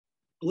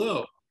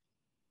Hello.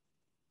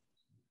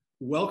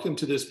 Welcome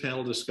to this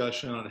panel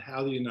discussion on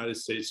how the United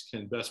States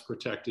can best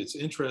protect its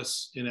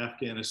interests in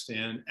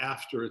Afghanistan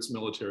after its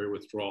military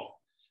withdrawal,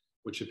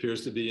 which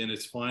appears to be in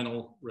its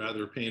final,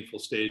 rather painful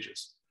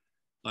stages.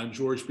 I'm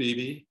George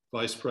Beebe,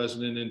 Vice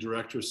President and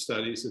Director of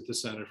Studies at the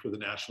Center for the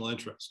National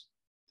Interest.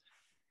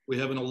 We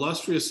have an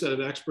illustrious set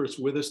of experts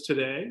with us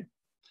today.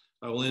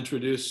 I will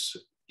introduce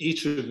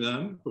each of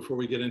them before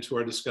we get into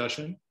our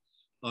discussion.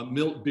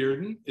 Milton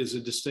Bearden is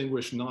a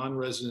distinguished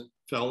non-resident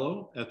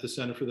fellow at the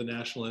Center for the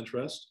National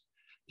Interest.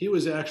 He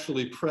was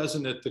actually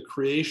present at the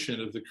creation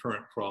of the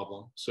current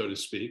problem, so to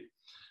speak,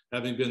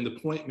 having been the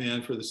point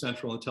man for the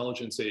Central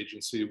Intelligence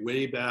Agency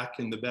way back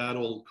in the bad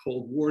old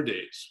Cold War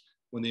days,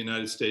 when the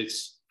United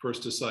States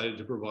first decided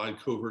to provide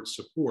covert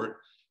support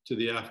to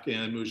the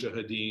Afghan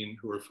mujahideen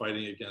who were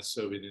fighting against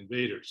Soviet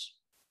invaders.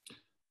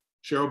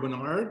 Cheryl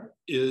Bernard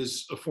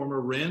is a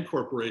former RAND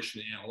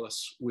Corporation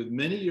analyst with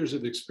many years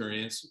of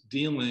experience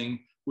dealing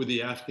with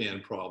the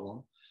Afghan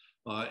problem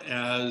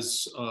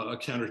as a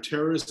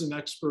counterterrorism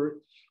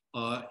expert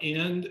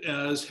and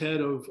as head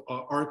of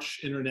Arch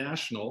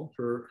International,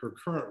 her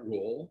current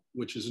role,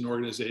 which is an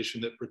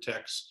organization that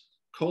protects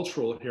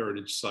cultural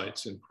heritage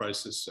sites in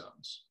crisis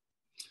zones.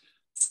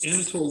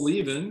 Anatol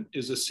Lieven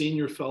is a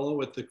senior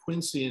fellow at the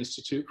Quincy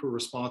Institute for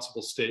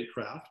Responsible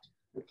Statecraft.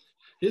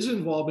 His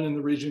involvement in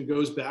the region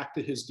goes back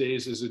to his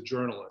days as a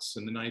journalist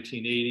in the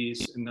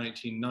 1980s and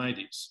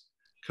 1990s,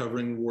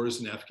 covering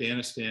wars in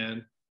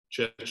Afghanistan,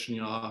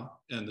 Chechnya,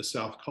 and the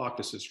South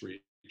Caucasus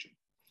region.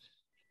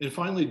 And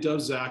finally, Dov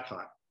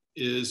Zakheim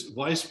is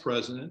vice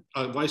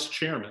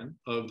chairman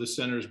of the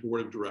Center's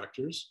board of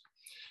directors.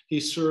 He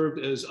served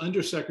as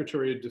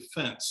Undersecretary of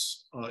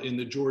Defense in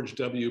the George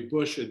W.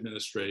 Bush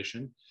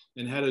administration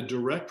and had a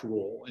direct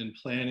role in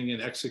planning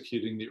and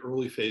executing the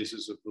early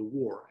phases of the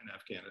war in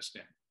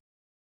Afghanistan.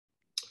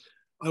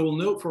 I will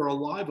note for our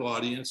live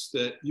audience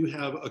that you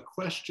have a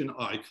question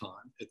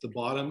icon at the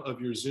bottom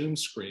of your Zoom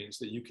screens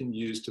that you can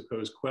use to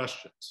pose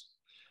questions.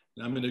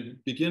 And I'm going to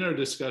begin our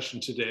discussion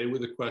today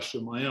with a question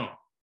of my own.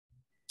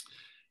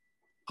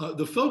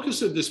 The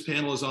focus of this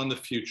panel is on the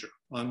future,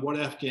 on what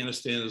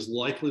Afghanistan is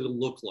likely to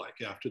look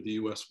like after the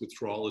US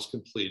withdrawal is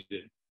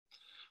completed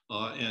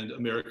and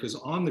America's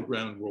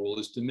on-the-ground role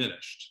is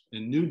diminished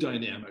and new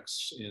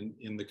dynamics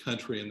in the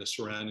country and the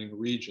surrounding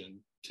region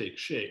take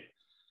shape.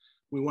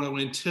 We want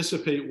to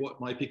anticipate what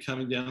might be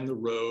coming down the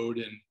road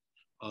and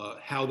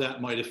how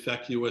that might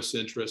affect US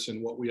interests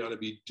and what we ought to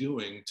be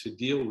doing to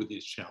deal with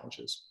these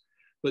challenges.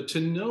 But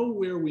to know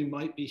where we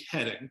might be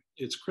heading,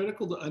 it's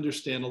critical to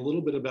understand a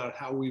little bit about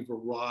how we've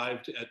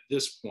arrived at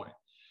this point.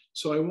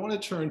 So I want to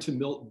turn to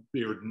Milton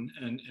Bearden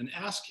and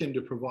ask him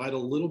to provide a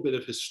little bit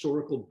of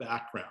historical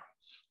background,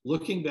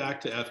 looking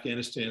back to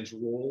Afghanistan's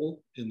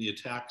role in the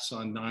attacks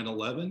on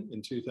 9/11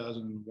 in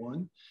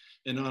 2001,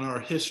 and on our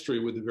history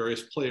with the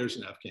various players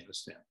in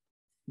Afghanistan.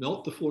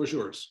 Milt, the floor is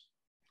yours.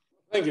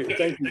 Thank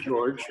you,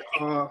 George.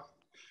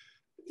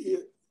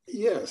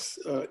 Yes,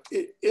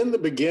 in the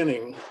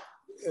beginning,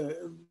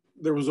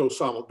 there was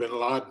Osama bin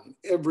Laden.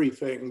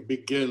 Everything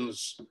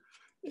begins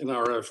in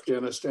our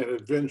Afghanistan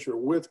adventure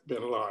with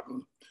bin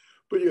Laden.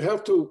 But you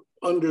have to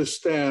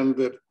understand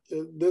that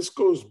this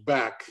goes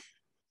back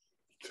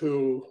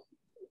to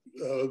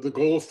the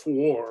Gulf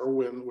War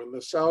when the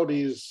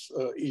Saudis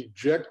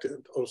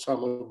ejected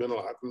Osama bin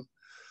Laden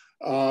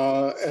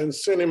and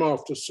sent him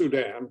off to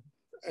Sudan.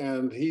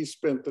 And he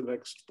spent the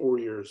next 4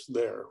 years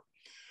there,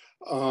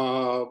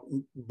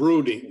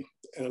 brooding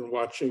and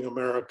watching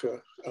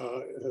America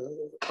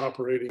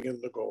operating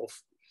in the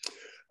Gulf.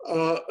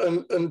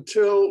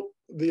 Until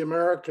the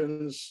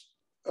Americans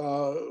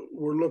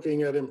were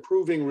looking at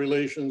improving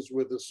relations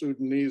with the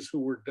Sudanese, who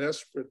were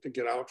desperate to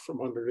get out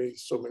from underneath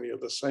so many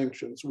of the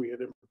sanctions we had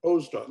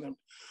imposed on them.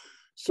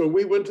 So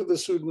we went to the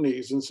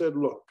Sudanese and said,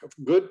 look, a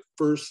good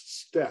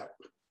first step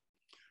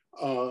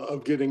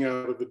of getting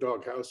out of the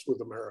doghouse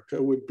with America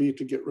would be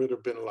to get rid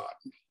of bin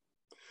Laden.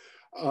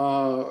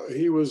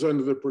 He was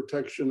under the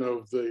protection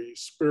of the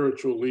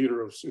spiritual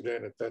leader of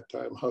Sudan at that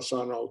time,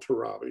 Hassan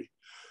al-Turabi.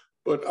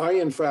 But I,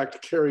 in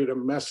fact, carried a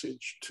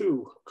message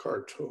to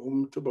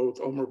Khartoum, to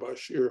both Omar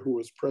Bashir, who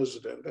was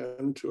president,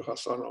 and to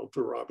Hassan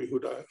al-Turabi,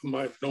 whom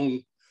I've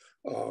known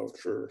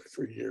for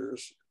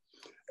years,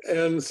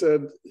 and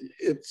said,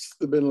 it's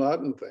the bin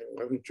Laden thing.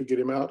 Why don't you get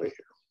him out of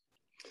here?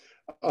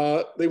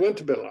 They went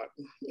to bin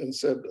Laden and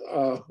said,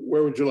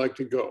 where would you like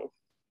to go?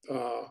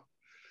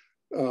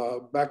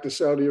 Back to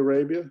Saudi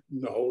Arabia?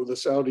 No, the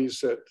Saudis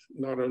said,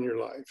 not on your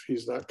life.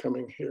 He's not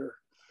coming here.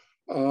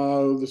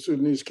 The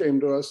Sudanese came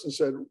to us and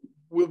said,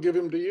 we'll give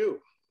him to you.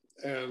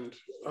 And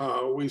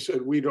we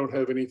said, we don't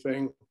have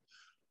anything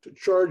to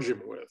charge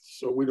him with,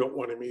 so we don't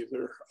want him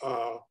either.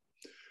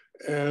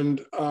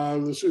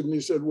 The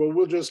Sudanese said, well,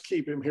 we'll just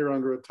keep him here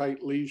under a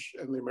tight leash.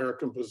 And the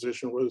American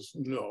position was,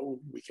 no,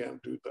 we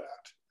can't do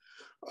that.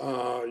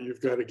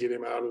 You've got to get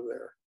him out of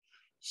there.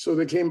 So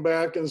they came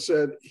back and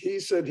said, he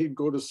said he'd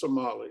go to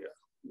Somalia.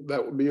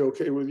 That would be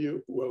okay with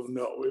you? Well,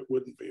 no, it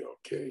wouldn't be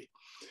okay.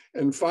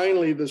 And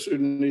finally, the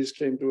Sudanese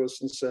came to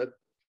us and said,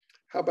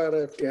 how about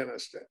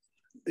Afghanistan?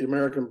 The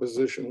American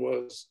position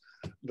was,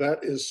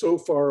 that is so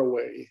far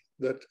away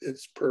that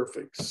it's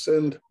perfect.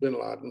 Send bin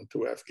Laden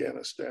to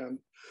Afghanistan.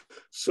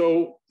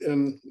 So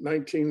in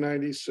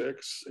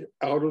 1996,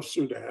 out of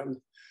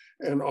Sudan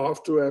and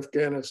off to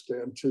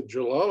Afghanistan, to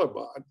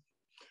Jalalabad,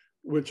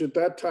 which at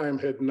that time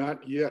had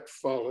not yet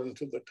fallen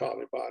to the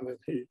Taliban.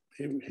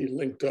 And he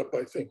linked up,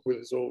 I think, with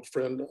his old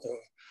friend,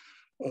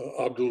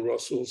 Abdul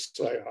Rasul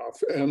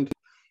Sayaf. And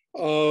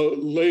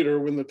later,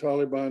 when the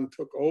Taliban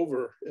took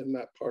over in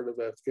that part of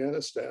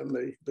Afghanistan,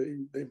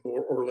 they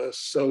more or less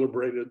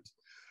celebrated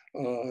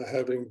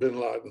having bin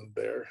Laden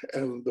there.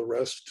 And the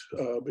rest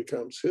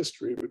becomes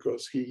history,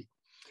 because he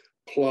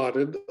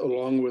plotted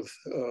along with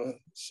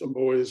some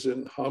boys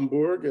in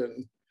Hamburg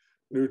and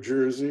New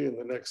Jersey, and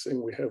the next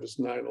thing we have is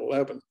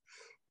 9/11.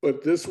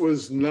 But this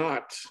was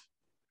not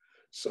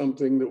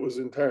something that was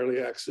entirely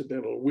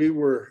accidental. We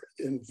were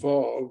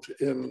involved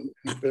in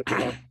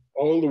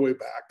all the way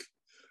back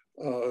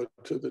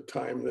to the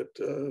time that,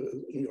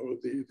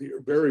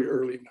 the very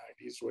early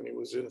 90s when he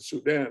was in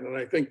Sudan. And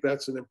I think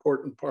that's an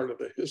important part of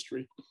the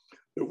history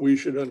that we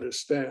should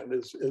understand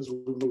as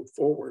we move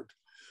forward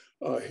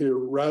here,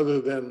 rather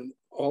than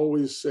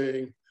always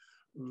saying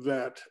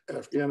that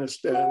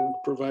Afghanistan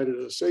provided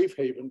a safe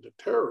haven to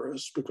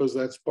terrorists, because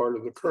that's part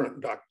of the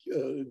current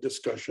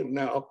discussion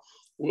now.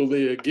 Will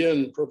they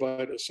again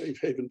provide a safe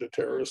haven to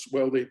terrorists?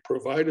 Well, they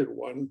provided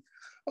one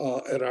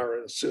at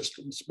our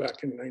insistence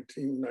back in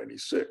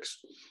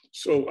 1996.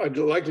 So I'd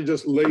like to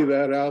just lay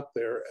that out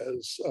there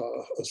as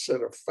a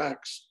set of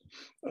facts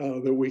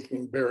that we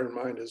can bear in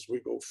mind as we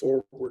go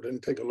forward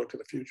and take a look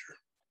at the future.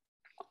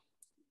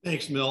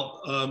 Thanks,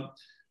 Milt.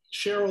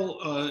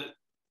 Cheryl,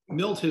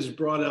 Milt has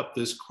brought up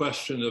this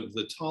question of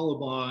the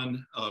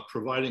Taliban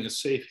providing a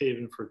safe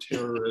haven for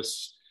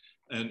terrorists,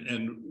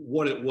 and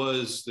what it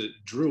was that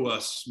drew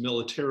us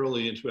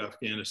militarily into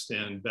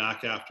Afghanistan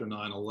back after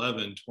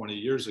 9/11, 20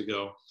 years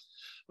ago.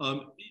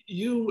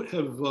 You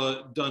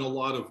have done a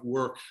lot of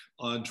work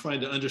on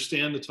trying to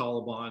understand the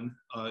Taliban.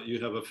 You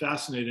have a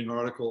fascinating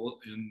article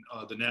in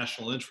the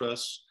National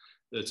Interest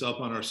that's up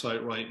on our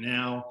site right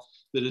now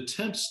that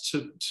attempts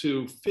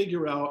to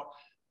figure out,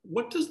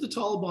 what does the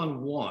Taliban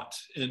want,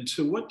 and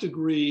to what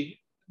degree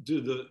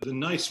do the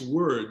nice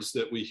words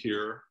that we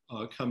hear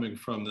coming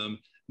from them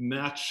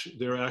match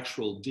their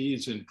actual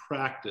deeds in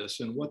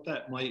practice, and what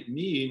that might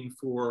mean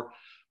for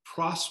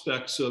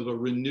prospects of a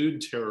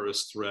renewed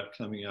terrorist threat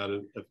coming out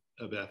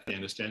of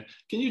Afghanistan.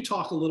 Can you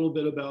talk a little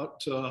bit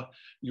about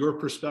your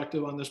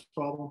perspective on this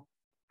problem?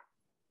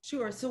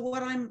 Sure. So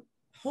what I'm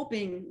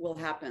hoping will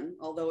happen,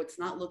 although it's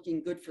not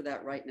looking good for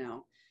that right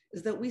now,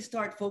 is that we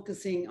start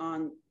focusing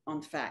on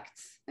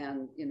facts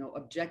and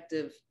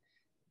objective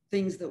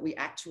things that we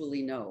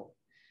actually know.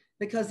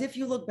 Because if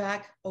you look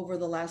back over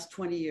the last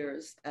 20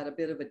 years at a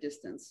bit of a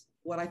distance,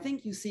 what I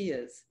think you see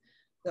is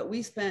that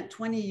we spent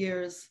 20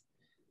 years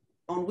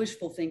on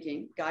wishful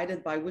thinking,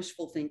 guided by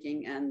wishful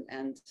thinking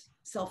and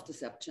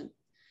self-deception.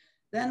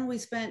 Then we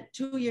spent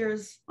 2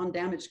 years on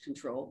damage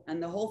control,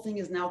 and the whole thing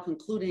is now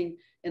concluding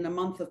in a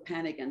month of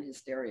panic and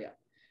hysteria.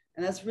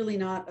 And that's really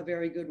not a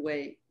very good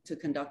way to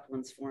conduct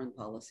one's foreign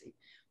policy.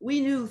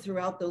 We knew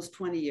throughout those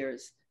 20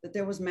 years that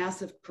there was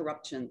massive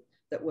corruption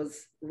that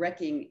was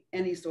wrecking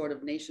any sort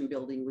of nation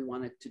building we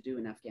wanted to do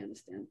in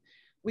Afghanistan.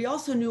 We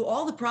also knew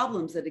all the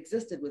problems that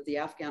existed with the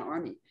Afghan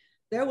army.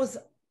 There was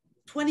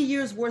 20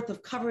 years worth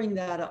of covering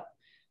that up.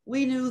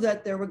 We knew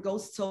that there were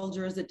ghost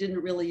soldiers that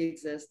didn't really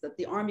exist, that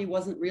the army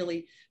wasn't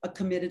really a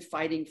committed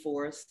fighting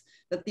force,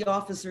 that the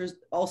officers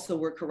also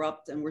were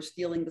corrupt and were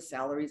stealing the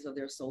salaries of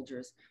their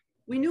soldiers.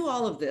 We knew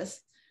all of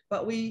this,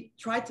 but we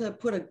tried to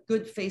put a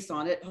good face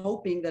on it,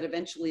 hoping that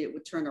eventually it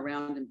would turn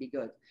around and be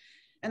good.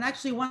 And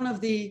actually one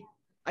of the,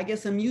 I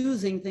guess,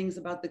 amusing things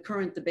about the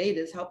current debate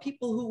is how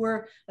people who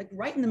were like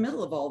right in the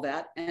middle of all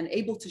that and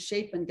able to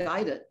shape and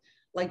guide it,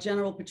 like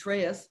General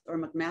Petraeus or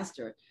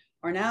McMaster,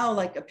 are now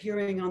like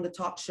appearing on the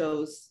talk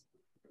shows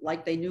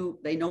like they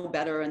know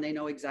better and they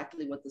know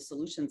exactly what the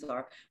solutions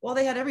are. Well,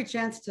 they had every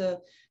chance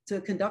to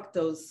conduct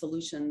those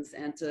solutions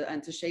and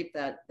to shape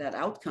that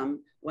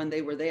outcome when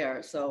they were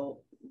there.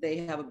 So they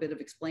have a bit of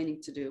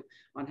explaining to do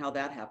on how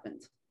that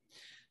happened.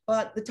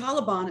 But the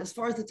Taliban, as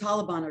far as the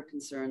Taliban are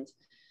concerned,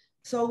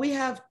 so we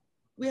have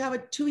a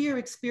 2-year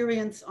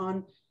experience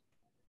on,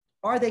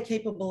 are they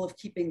capable of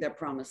keeping their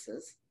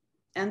promises?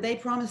 And they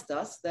promised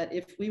us that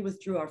if we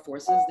withdrew our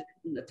forces, they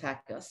wouldn't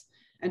attack us.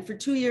 And for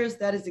 2 years,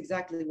 that is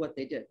exactly what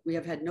they did. We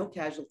have had no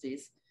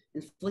casualties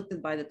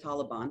inflicted by the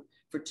Taliban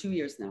for 2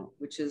 years now,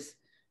 which is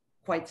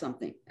quite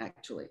something,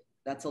 actually.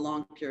 That's a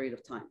long period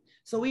of time.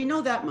 So we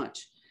know that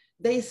much.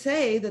 They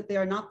say that they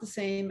are not the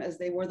same as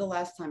they were the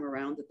last time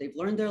around, that they've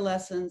learned their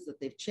lessons, that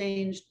they've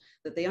changed,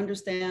 that they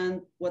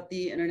understand what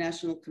the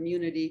international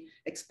community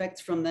expects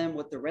from them,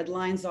 what the red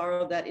lines are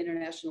of that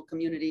international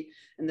community,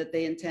 and that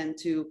they intend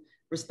to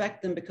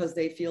respect them because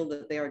they feel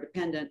that they are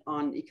dependent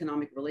on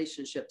economic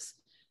relationships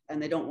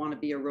and they don't want to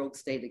be a rogue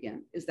state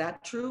again. Is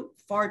that true?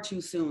 Far too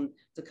soon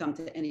to come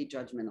to any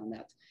judgment on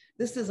that.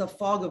 This is a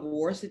fog of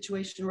war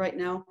situation right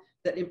now.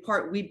 that in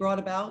part we brought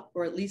about,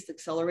 or at least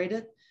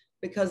accelerated,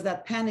 because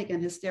that panic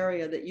and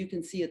hysteria that you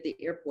can see at the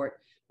airport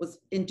was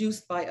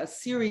induced by a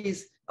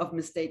series of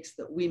mistakes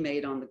that we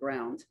made on the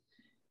ground.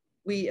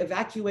 We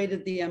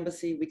evacuated the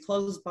embassy. We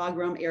closed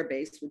Bagram Air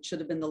Base, which should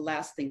have been the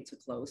last thing to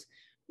close.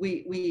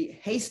 We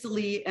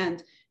hastily,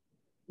 and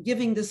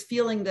giving this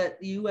feeling that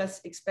the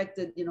US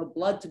expected,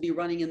 blood to be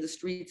running in the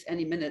streets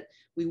any minute,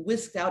 we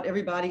whisked out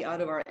everybody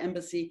out of our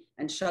embassy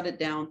and shut it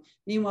down.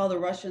 Meanwhile, the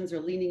Russians are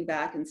leaning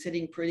back and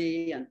sitting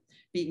pretty and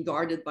being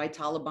guarded by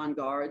Taliban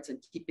guards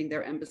and keeping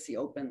their embassy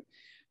open.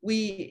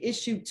 We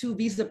issued 2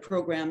 visa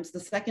programs, the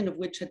second of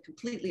which had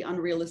completely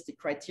unrealistic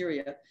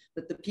criteria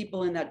that the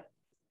people in that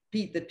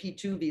the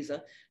P2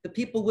 visa, the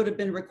people would have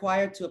been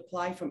required to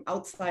apply from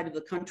outside of the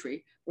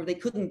country, where they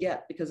couldn't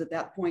get, because at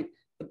that point,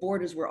 the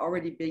borders were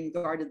already being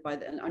guarded by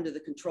and under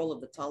the control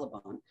of the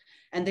Taliban.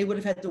 And they would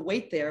have had to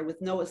wait there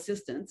with no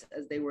assistance,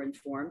 as they were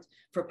informed,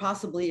 for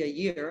possibly a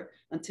year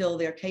until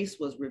their case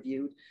was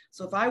reviewed.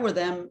 So if I were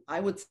them, I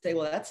would say,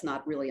 well, that's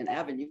not really an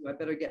avenue. I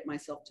better get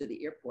myself to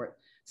the airport.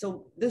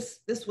 So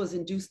this was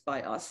induced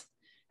by us.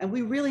 And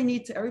we really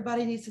need to,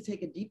 everybody needs to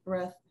take a deep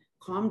breath,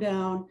 calm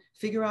down,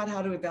 figure out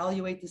how to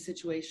evaluate the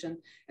situation,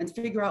 and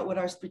figure out what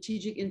our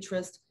strategic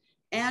interest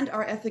and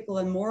our ethical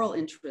and moral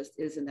interest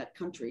is in that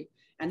country,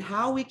 and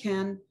how we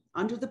can,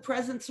 under the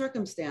present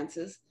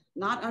circumstances,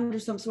 not under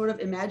some sort of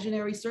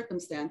imaginary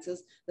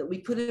circumstances that we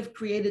could have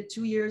created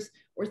 2 years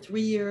or 3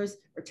 years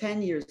or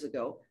 10 years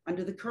ago,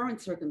 under the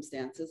current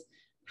circumstances,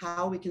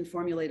 how we can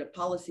formulate a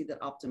policy that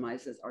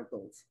optimizes our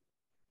goals.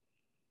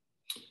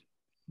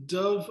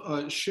 Dove,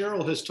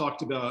 Cheryl has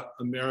talked about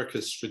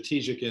America's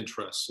strategic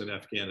interests in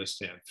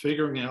Afghanistan,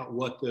 figuring out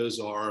what those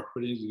are,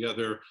 putting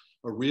together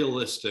a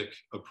realistic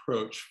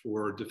approach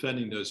for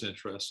defending those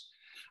interests.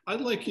 I'd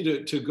like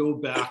you to go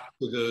back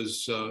to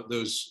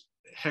those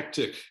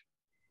hectic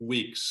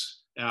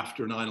weeks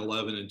after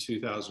 9/11 in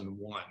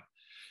 2001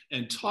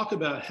 and talk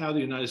about how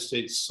the United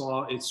States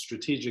saw its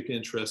strategic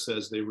interests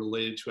as they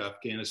related to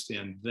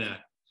Afghanistan then.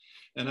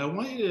 And I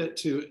want you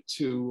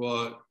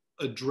to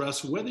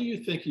address whether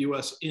you think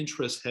US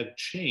interests have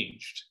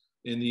changed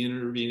in the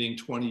intervening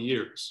 20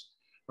 years.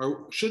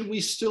 Or should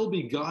we still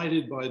be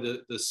guided by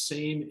the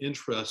same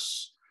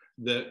interests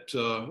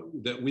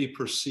that we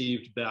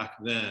perceived back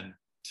then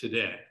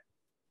today?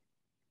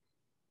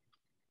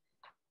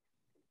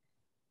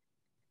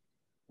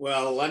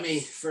 Well, let me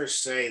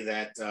first say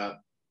that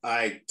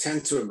I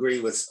tend to agree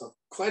with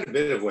quite a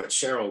bit of what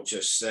Cheryl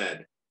just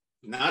said.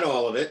 Not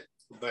all of it,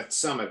 but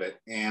some of it.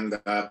 And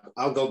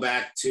I'll go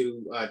back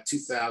to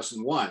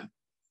 2001.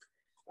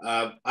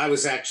 I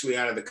was actually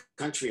out of the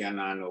country on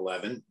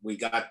 9/11. We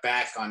got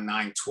back on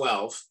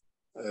 9/12.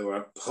 There were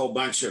a whole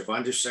bunch of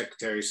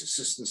undersecretaries,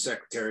 assistant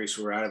secretaries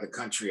who were out of the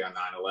country on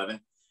 9/11,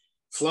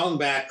 flown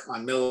back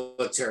on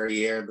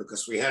military air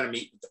because we had to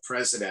meet with the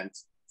president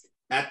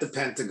at the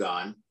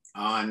Pentagon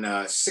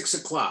on 6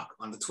 o'clock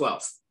on the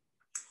 12th.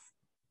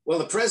 Well,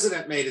 the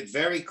president made it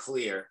very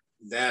clear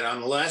that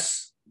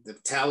unless the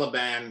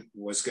Taliban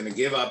was going to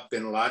give up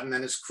bin Laden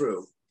and his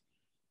crew,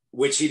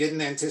 which he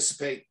didn't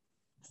anticipate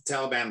the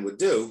Taliban would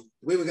do,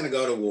 we were going to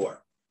go to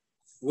war,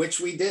 which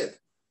we did.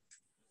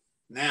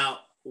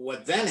 Now,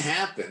 what then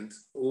happened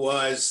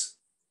was,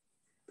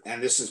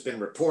 and this has been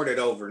reported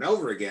over and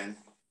over again,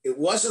 it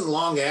wasn't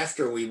long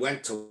after we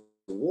went to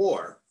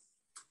war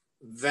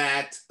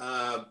that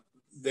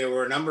there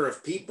were a number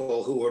of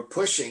people who were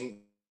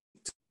pushing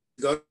to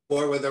go to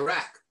war with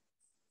Iraq.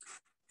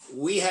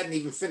 We hadn't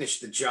even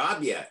finished the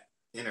job yet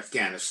in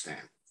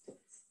Afghanistan.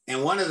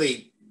 And one of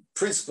the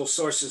principal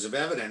sources of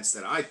evidence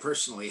that I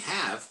personally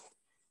have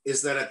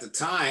is that at the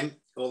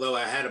time, although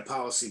I had a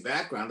policy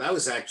background, I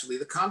was actually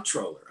the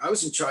comptroller. I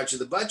was in charge of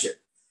the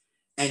budget.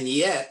 And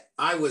yet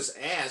I was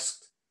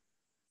asked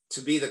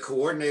to be the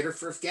coordinator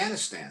for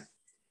Afghanistan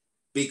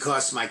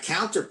because my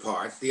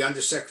counterpart, the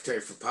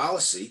Undersecretary for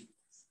Policy,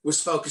 was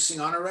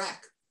focusing on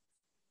Iraq.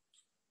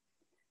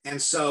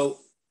 And so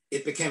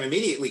it became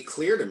immediately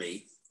clear to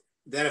me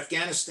that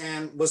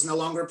Afghanistan was no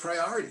longer a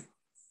priority.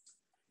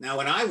 Now,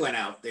 when I went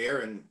out there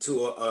in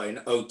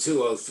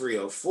 02, 03,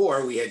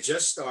 04, we had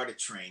just started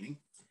training.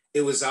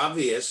 It was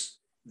obvious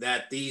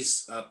that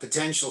these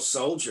potential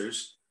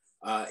soldiers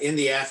in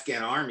the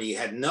Afghan army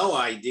had no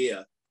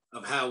idea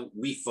of how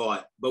we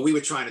fought, but we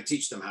were trying to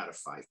teach them how to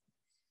fight.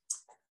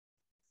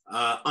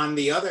 On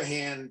the other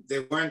hand,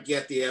 there weren't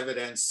yet the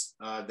evidence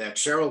that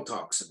Cheryl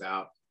talks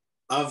about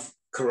of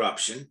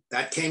corruption.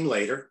 That came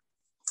later.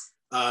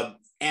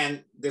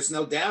 And there's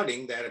no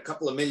doubting that a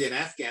couple of million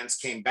Afghans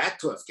came back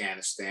to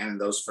Afghanistan in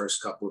those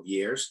first couple of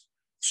years.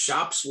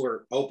 Shops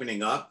were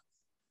opening up.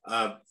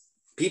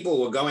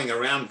 People were going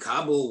around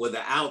Kabul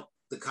without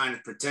the kind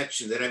of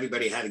protection that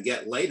everybody had to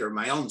get later.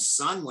 My own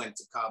son went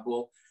to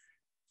Kabul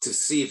to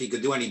see if he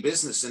could do any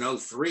business in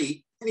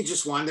 03, and he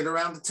just wandered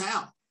around the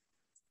town.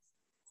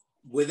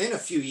 Within a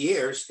few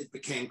years, it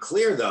became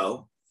clear,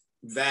 though,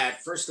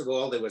 that first of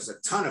all, there was a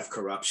ton of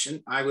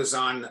corruption. I was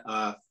on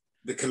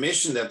the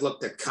commission that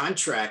looked at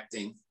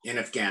contracting in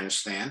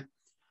Afghanistan.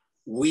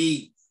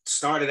 We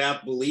started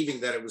out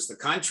believing that it was the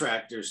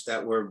contractors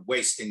that were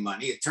wasting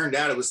money. It turned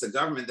out it was the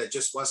government that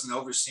just wasn't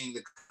overseeing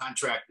the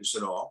contractors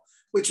at all,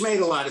 which made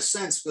a lot of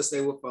sense because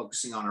they were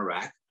focusing on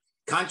Iraq.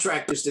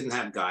 Contractors didn't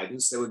have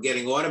guidance. They were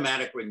getting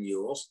automatic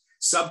renewals.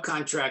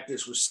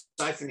 Subcontractors were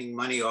siphoning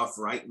money off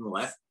right and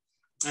left.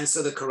 And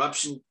so the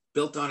corruption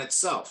built on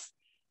itself.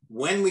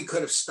 When we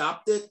could have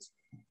stopped it,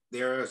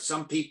 there are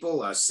some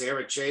people,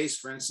 Sarah Chase,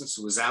 for instance,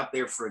 who was out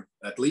there for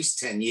at least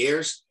 10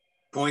 years,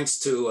 points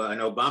to an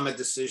Obama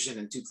decision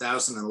in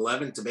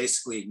 2011 to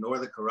basically ignore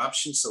the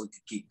corruption so we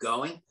could keep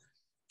going.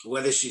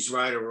 Whether she's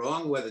right or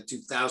wrong, whether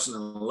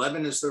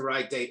 2011 is the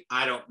right date,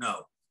 I don't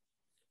know.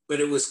 But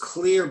it was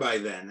clear by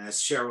then, as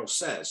Cheryl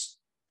says,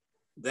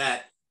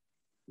 that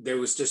there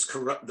was just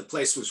the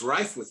place was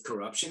rife with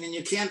corruption, and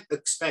you can't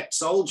expect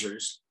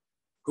soldiers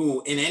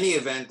who in any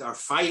event are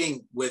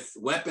fighting with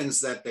weapons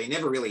that they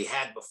never really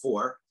had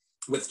before,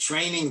 with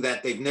training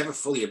that they've never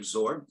fully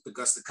absorbed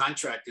because the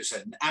contractors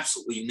had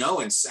absolutely no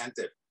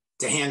incentive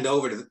to hand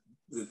over to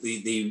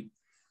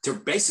to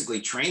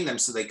basically train them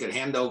so they could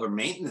hand over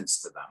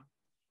maintenance to them.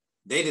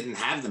 They didn't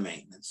have the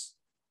maintenance.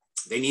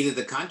 They needed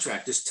the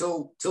contractors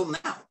till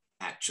now,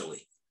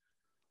 actually.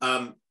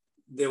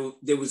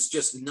 There was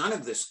just none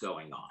of this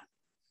going on.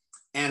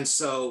 And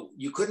so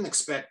you couldn't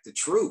expect the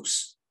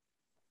troops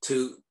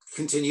to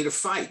continue to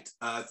fight.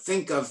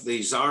 Think of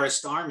the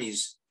Tsarist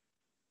armies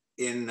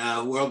in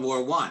World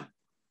War I.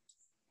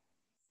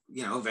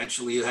 You know,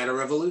 eventually you had a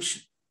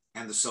revolution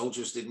and the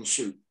soldiers didn't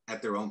shoot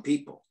at their own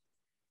people.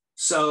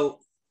 So,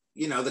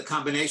 you know, the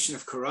combination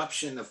of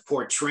corruption, of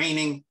poor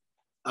training,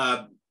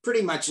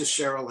 pretty much as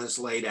Cheryl has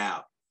laid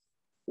out.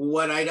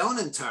 What I don't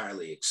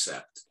entirely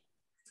accept,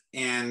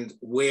 and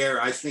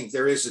where I think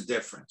there is a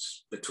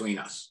difference between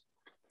us,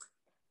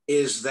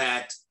 is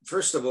that,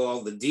 first of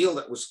all, the deal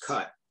that was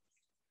cut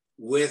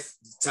with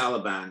the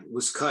Taliban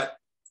was cut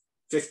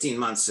 15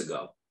 months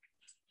ago.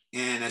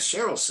 And as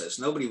Cheryl says,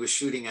 nobody was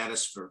shooting at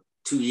us for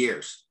 2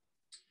 years.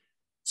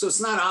 So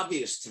it's not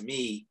obvious to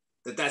me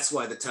that that's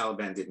why the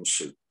Taliban didn't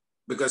shoot,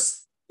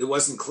 because it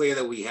wasn't clear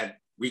that we had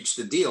reached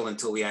the deal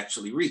until we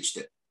actually reached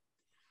it.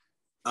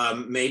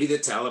 Maybe the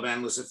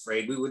Taliban was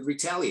afraid we would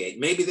retaliate.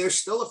 Maybe they're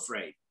still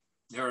afraid.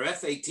 There are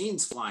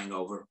F-18s flying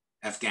over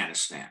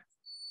Afghanistan.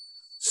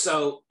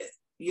 So,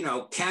 you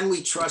know, can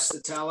we trust the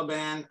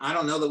Taliban? I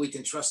don't know that we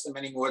can trust them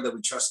any more than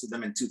we trusted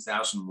them in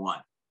 2001.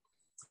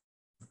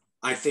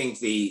 I think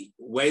the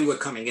way we're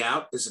coming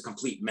out is a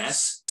complete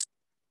mess.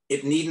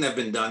 It needn't have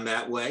been done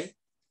that way.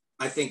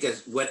 I think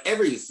as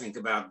whatever you think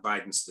about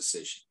Biden's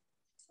decision,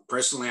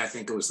 personally, I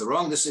think it was the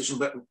wrong decision,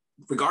 but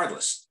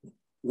regardless,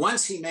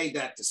 once he made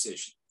that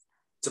decision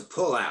to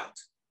pull out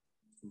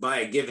by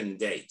a given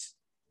date,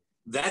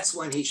 that's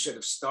when he should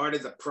have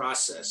started the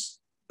process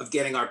of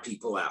getting our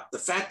people out. The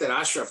fact that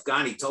Ashraf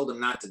Ghani told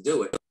him not to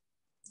do it,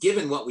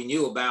 given what we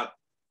knew about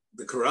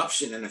the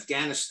corruption in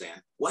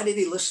Afghanistan, why did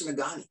he listen to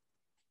Ghani?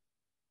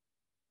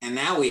 And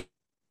now we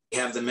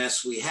have the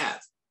mess we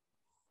have.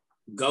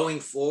 Going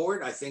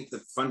forward, I think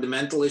the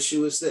fundamental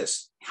issue is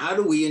this: how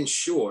do we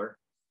ensure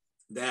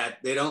that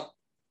they don't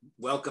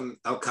welcome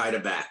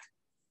Al-Qaeda back?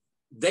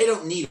 They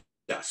don't need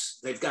us.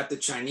 They've got the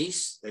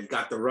Chinese, they've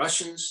got the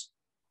Russians,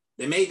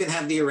 they may even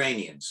have the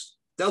Iranians.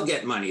 They'll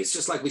get money. It's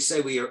just like we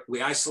say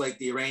we isolate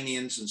the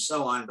Iranians and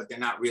so on, but they're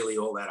not really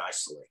all that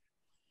isolated.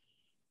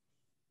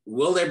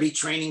 Will there be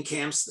training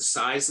camps the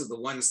size of the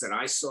ones that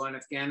I saw in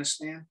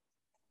Afghanistan?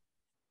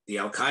 The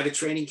Al-Qaeda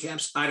training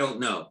camps? I don't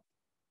know.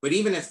 But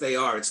even if they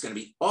are, it's going to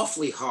be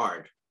awfully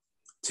hard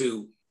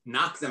to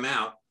knock them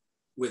out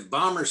with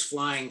bombers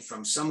flying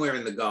from somewhere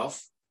in the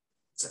Gulf.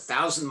 It's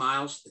 1,000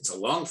 miles. It's a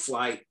long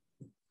flight.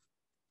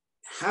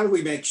 How do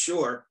we make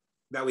sure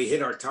that we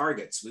hit our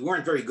targets? We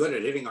weren't very good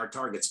at hitting our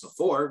targets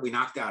before. We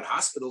knocked out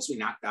hospitals. We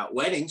knocked out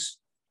weddings.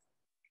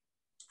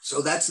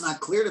 So that's not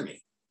clear to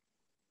me.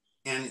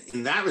 And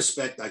in that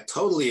respect, I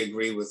totally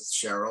agree with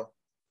Cheryl.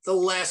 The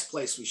last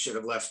place we should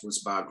have left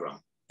was Bagram,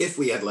 if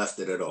we had left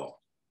it at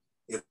all.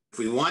 If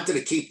we wanted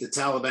to keep the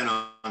Taliban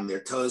on their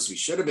toes, we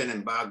should have been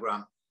in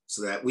Bagram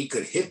so that we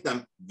could hit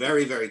them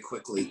very, very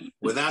quickly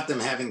without them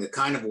having the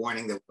kind of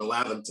warning that would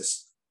allow them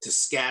to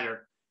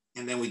scatter,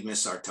 and then we'd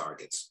miss our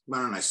targets.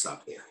 Why don't I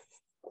stop there?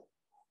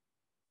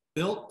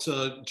 Milt,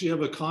 do you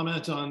have a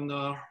comment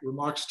on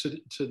remarks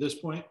to this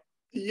point?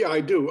 Yeah,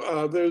 I do.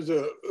 There's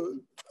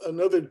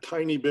another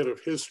tiny bit of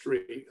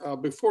history.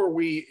 Before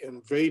we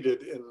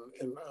invaded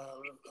in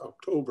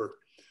October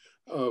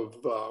of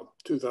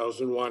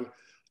 2001,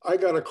 I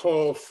got a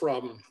call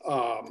from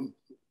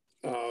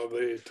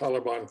the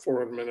Taliban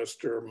foreign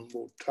minister,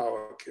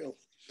 Mutawakil,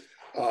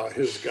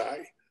 his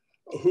guy,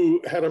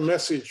 who had a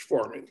message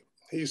for me.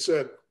 He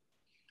said,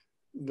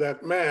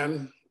 that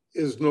man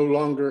is no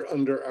longer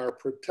under our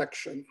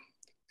protection.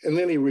 And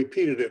then he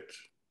repeated it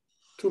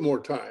 2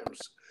 more times.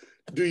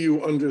 Do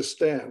you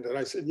understand? And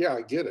I said, yeah,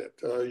 I get it.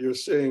 You're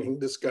saying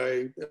this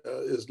guy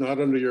is not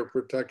under your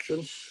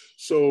protection.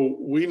 So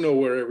we know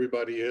where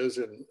everybody is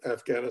in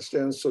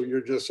Afghanistan. So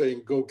you're just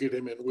saying, go get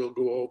him and we'll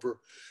go over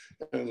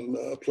and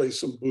play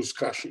some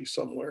buzkashi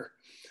somewhere.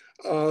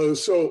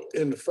 So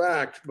in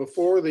fact,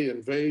 before the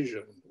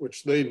invasion,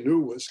 which they knew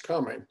was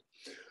coming,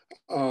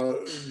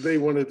 they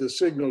wanted to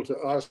signal to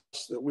us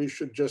that we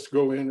should just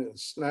go in and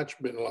snatch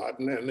bin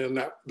Laden, and then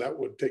that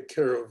would take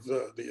care of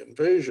the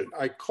invasion.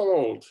 I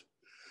called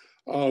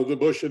the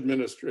Bush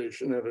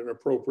administration at an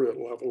appropriate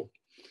level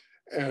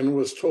and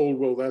was told,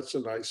 well, that's a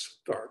nice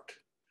start.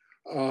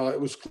 It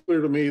was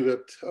clear to me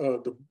that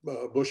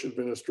the Bush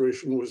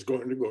administration was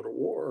going to go to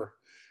war,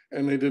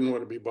 and they didn't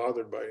want to be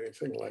bothered by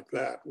anything like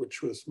that,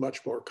 which was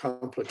much more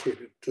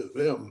complicated to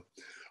them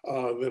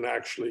than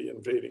actually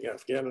invading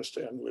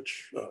Afghanistan,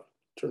 which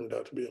turned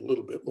out to be a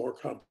little bit more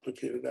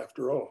complicated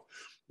after all.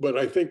 But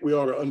I think we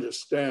ought to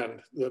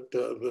understand that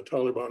the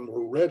Taliban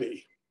were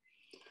ready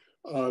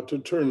to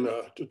turn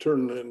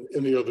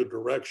in the other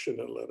direction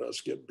and let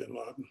us get bin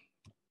Laden.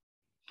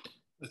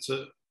 That's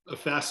a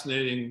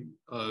fascinating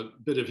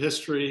bit of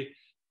history.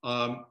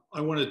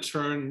 I want to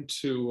turn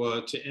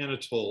to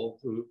Anatol,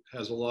 who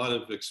has a lot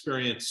of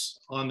experience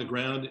on the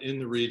ground in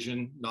the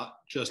region, not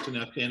just in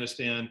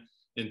Afghanistan,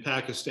 in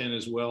Pakistan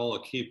as well,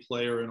 a key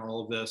player in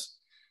all of this.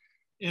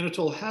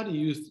 Anatol, how do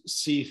you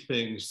see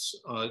things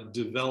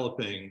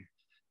developing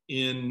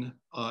in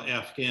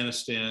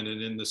Afghanistan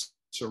and in the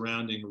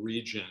surrounding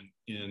region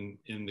in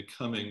the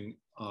coming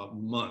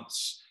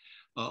months?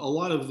 A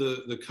lot of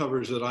the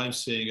covers that I'm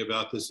seeing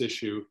about this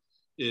issue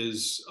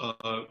is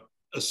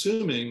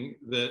assuming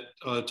that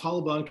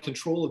Taliban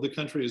control of the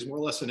country is more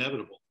or less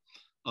inevitable.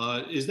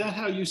 Is that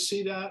how you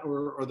see that,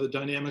 or are the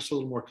dynamics a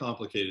little more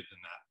complicated than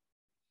that?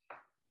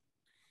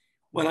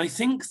 Well, I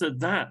think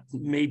that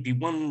may be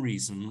one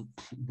reason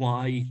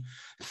why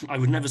I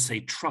would never say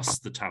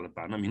trust the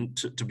Taliban. I mean,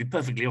 to be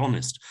perfectly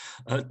honest,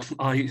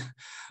 I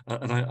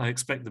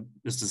expect that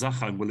Mr.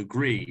 Zakheim will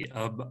agree,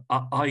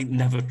 I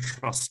never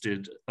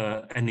trusted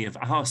any of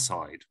our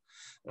side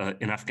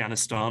in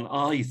Afghanistan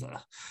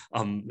either,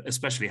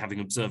 especially having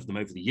observed them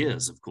over the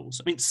years, of course.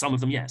 I mean, some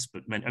of them, yes,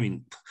 but I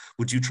mean,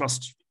 would you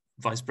trust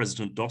Vice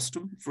President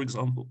Dostum, for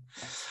example?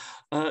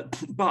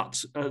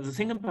 But the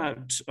thing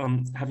about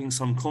having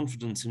some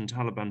confidence in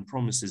Taliban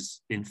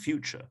promises in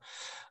future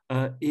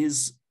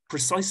is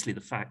precisely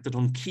the fact that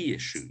on key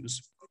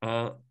issues,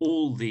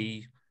 all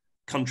the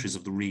countries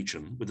of the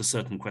region, with a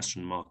certain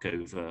question mark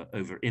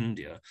over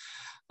India,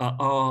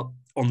 are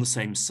on the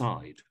same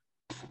side.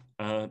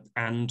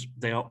 And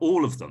they are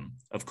all of them,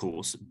 of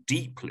course,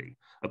 deeply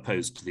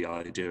opposed to the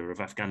idea of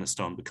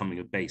Afghanistan becoming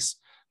a base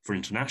for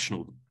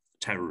international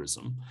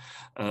terrorism,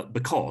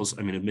 because,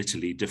 I mean,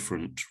 admittedly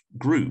different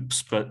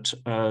groups, but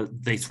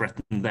they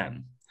threaten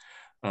them.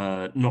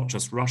 Not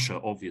just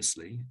Russia,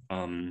 obviously,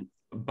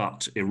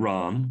 but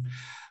Iran,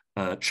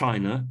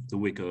 China, the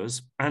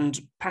Uyghurs, and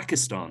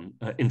Pakistan,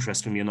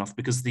 interestingly enough,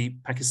 because the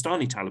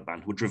Pakistani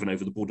Taliban, who were driven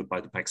over the border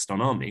by the Pakistan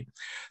army,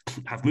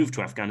 have moved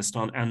to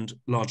Afghanistan and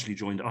largely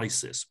joined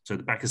ISIS. So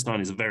the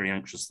Pakistanis are very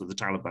anxious that the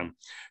Taliban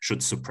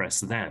should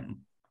suppress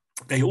them.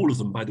 They, all of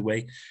them, by the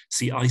way,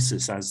 see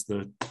ISIS as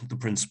the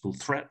principal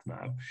threat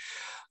now.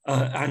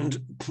 And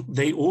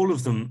they, all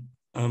of them,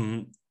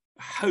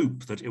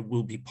 hope that it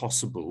will be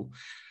possible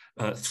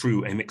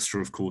through a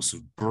mixture, of course,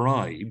 of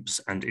bribes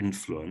and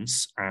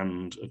influence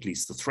and at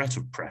least the threat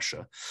of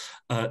pressure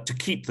to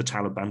keep the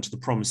Taliban to the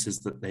promises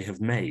that they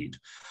have made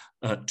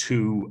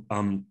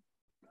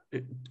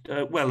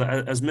well,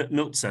 as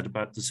Milt said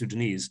about the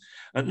Sudanese,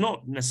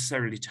 not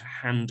necessarily to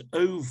hand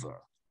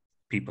over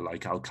people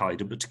like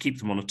Al-Qaeda, but to keep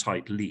them on a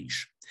tight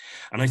leash.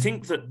 And I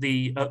think that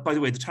by the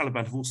way, the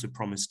Taliban have also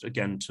promised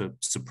again to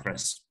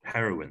suppress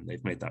heroin.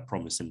 They've made that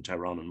promise in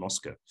Tehran and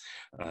Moscow,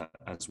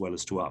 as well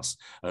as to us.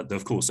 Though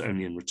of course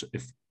only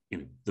if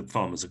the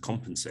farmers are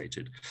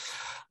compensated.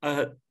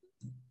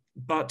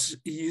 But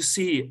you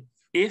see,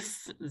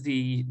 if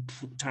the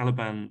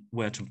Taliban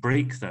were to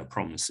break their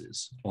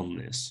promises on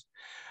this,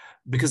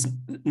 because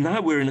now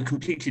we're in a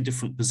completely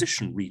different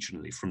position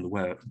regionally from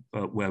where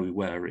we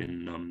were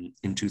in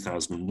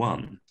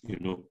 2001.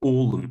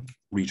 All the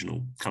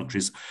regional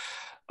countries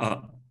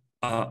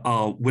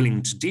are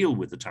willing to deal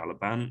with the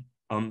Taliban,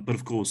 but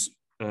of course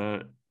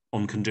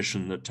on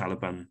condition that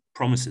Taliban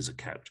promises are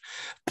kept.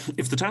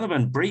 If the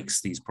Taliban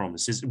breaks these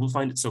promises, it will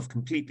find itself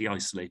completely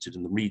isolated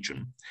in the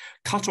region,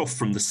 cut off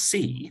from the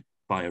sea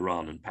by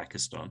Iran and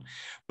Pakistan,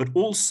 but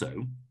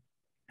also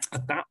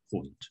at that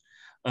point,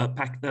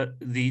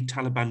 the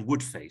Taliban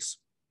would face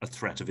a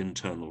threat of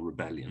internal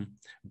rebellion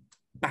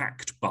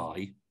backed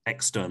by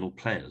external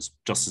players,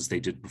 just as they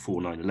did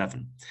before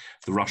 9/11.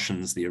 The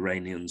Russians, the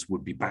Iranians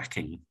would be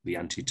backing the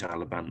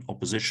anti-Taliban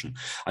opposition.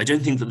 I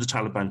don't think that the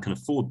Taliban can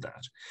afford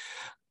that.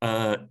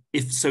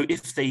 If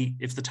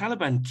the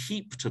Taliban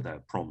keep to their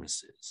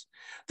promises,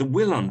 there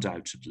will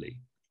undoubtedly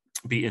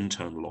be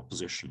internal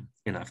opposition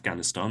in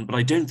Afghanistan, but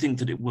I don't think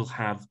that it will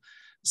have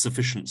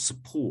sufficient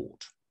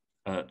support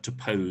to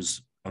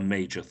pose a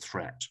major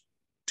threat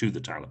to the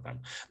Taliban.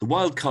 The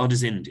wild card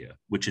is India,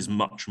 which is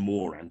much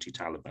more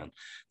anti-Taliban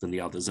than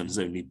the others and has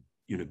only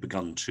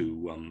begun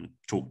to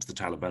talk to the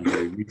Taliban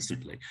very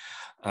recently.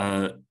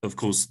 Of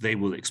course, they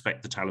will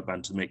expect the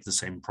Taliban to make the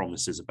same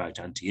promises about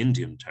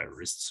anti-Indian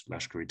terrorists,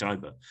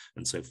 Lashkar-e-Taiba,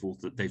 and so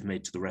forth, that they've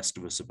made to the rest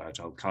of us about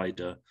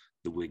Al-Qaeda,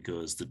 the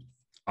Uyghurs, the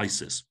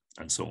ISIS,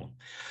 and so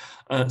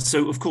on.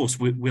 So, of course,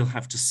 we'll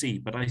have to see.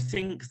 But I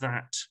think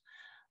that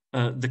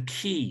the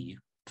key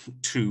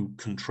to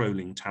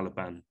controlling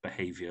Taliban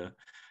behavior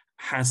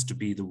has to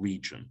be the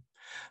region.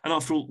 And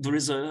after all, there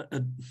is a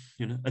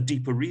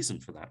deeper reason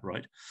for that,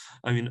 right?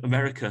 I mean,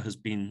 America has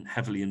been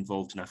heavily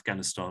involved in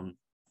Afghanistan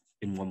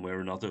in one way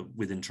or another,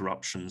 with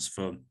interruptions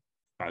for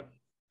about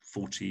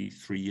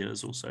 43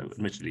 years or so.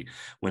 Admittedly,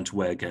 went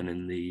away again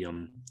in the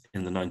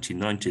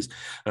 1990s.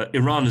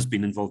 Iran has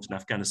been involved in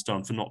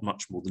Afghanistan for not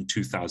much more than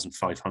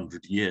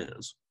 2,500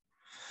 years.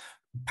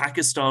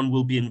 Pakistan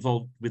will be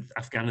involved with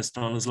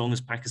Afghanistan as long as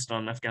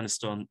Pakistan and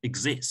Afghanistan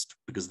exist,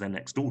 because they're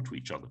next door to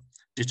each other.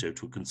 Ditto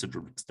to a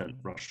considerable extent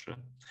Russia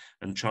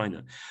and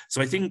China.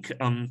 So I think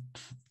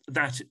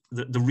that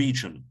the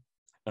region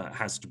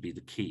has to be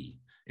the key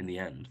in the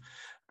end.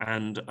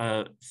 And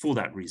for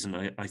that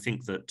reason, I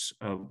think that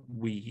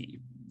we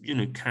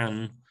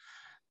can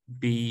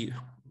be,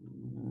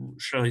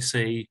 shall I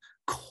say,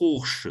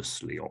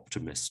 cautiously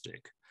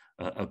optimistic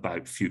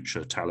about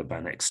future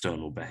Taliban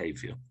external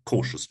behavior,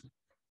 cautiously.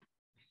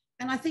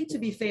 And I think, to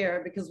be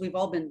fair, because we've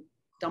all been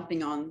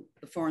dumping on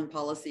the foreign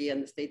policy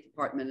and the State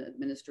Department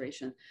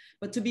administration,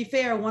 but to be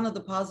fair, one of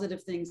the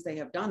positive things they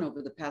have done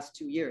over the past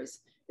 2 years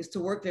is to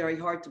work very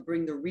hard to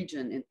bring the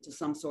region into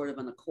some sort of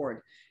an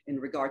accord in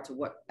regard to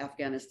what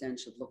Afghanistan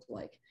should look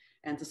like,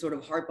 and to sort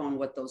of harp on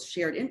what those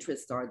shared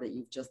interests are that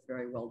you've just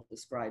very well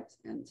described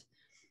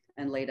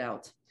and laid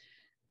out.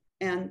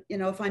 And,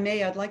 if I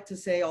may, I'd like to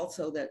say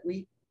also that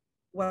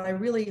what I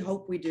really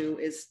hope we do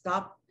is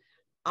stop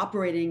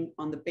operating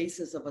on the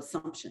basis of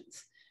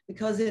assumptions,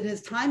 because it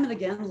has time and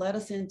again led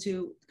us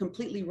into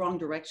completely wrong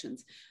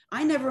directions.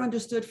 I never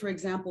understood, for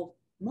example,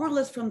 more or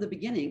less from the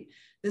beginning,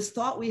 this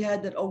thought we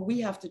had that, we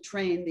have to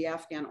train the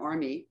Afghan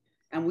army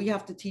and we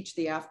have to teach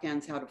the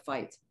Afghans how to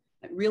fight.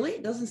 Really?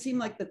 It doesn't seem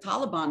like the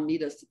Taliban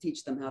need us to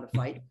teach them how to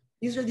fight.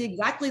 These are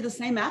exactly the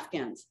same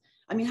Afghans.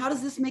 I mean, how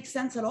does this make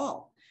sense at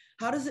all?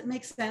 How does it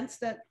make sense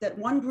that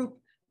one group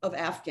of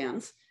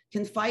Afghans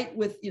can fight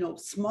with,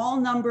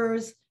 small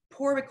numbers,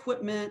 poor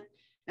equipment,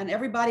 and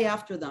everybody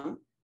after them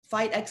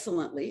fight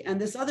excellently, and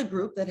this other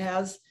group that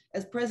has,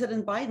 as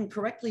President Biden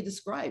correctly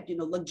described,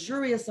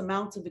 luxurious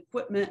amounts of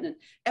equipment and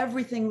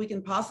everything we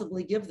can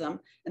possibly give them,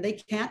 and they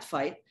can't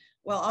fight?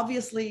 Well,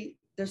 obviously,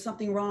 there's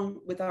something wrong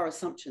with our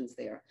assumptions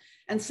there.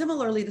 And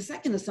similarly, the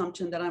second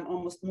assumption that I'm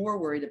almost more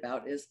worried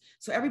about is,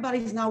 so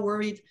everybody's now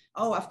worried,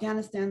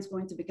 Afghanistan's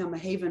going to become a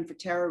haven for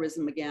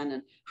terrorism again,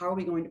 and how are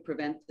we going to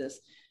prevent this?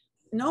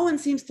 No one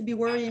seems to be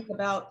worrying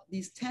about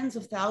these tens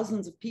of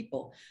thousands of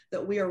people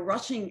that we are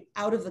rushing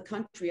out of the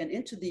country and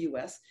into the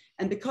US.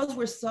 And because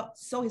we're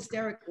so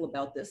hysterical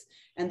about this,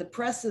 and the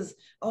press is,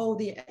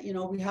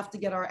 we have to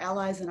get our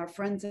allies and our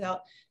friends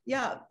out.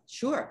 Yeah,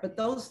 sure. But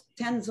those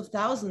tens of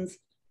thousands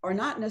are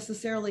not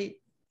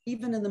necessarily,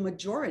 even in the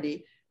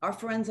majority, our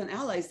friends and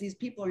allies. These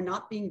people are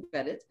not being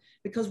vetted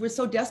because we're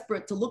so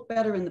desperate to look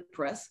better in the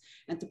press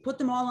and to put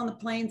them all on the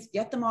planes,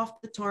 get them off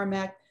the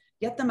tarmac,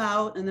 get them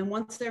out, and then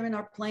once they're in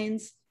our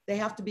planes, they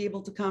have to be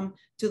able to come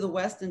to the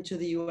West and to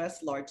the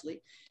US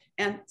largely.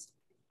 And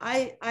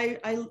I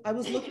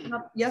was looking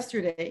up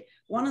yesterday,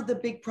 one of the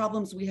big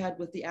problems we had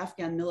with the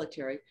Afghan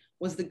military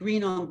was the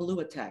green on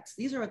blue attacks.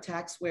 These are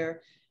attacks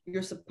where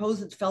your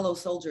supposed fellow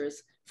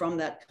soldiers from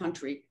that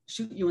country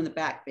shoot you in the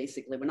back,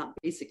 basically. Well, not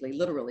basically,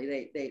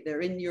 literally.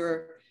 They're in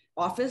your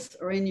office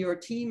or in your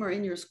team or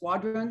in your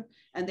squadron,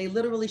 and they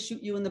literally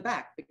shoot you in the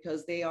back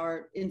because they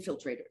are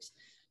infiltrators.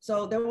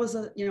 So there was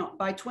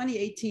by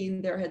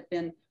 2018, there had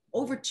been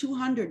over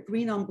 200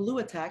 green on blue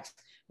attacks,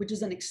 which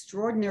is an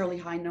extraordinarily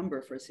high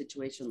number for a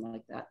situation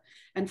like that.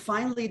 And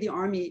finally, the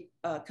Army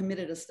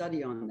committed a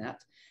study on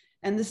that.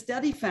 And the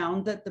study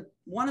found that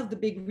one of the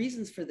big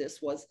reasons for this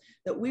was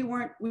that we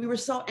were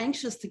so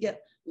anxious to get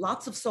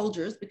lots of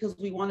soldiers because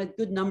we wanted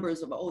good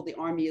numbers of, the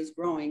army is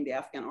growing, the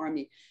Afghan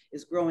army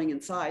is growing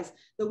in size,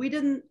 that we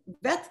didn't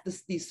vet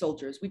these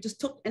soldiers. We just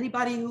took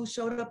anybody who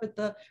showed up at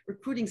the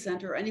recruiting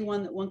center,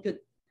 anyone that one could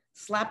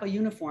slap a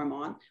uniform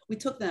on, we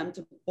took them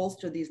to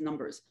bolster these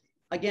numbers.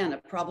 Again, a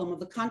problem of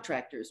the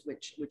contractors,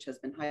 which has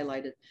been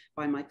highlighted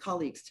by my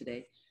colleagues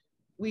today.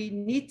 We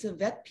need to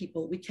vet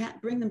people. We can't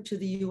bring them to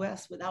the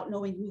US without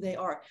knowing who they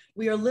are.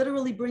 We are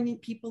literally bringing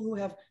people who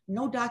have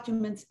no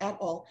documents at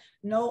all,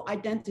 no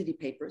identity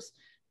papers.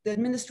 The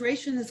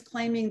administration is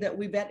claiming that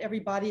we vet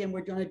everybody and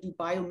we're going to do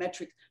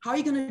biometrics. How are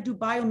you going to do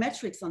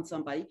biometrics on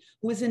somebody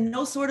who is in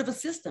no sort of a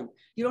system?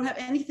 You don't have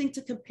anything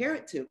to compare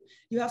it to.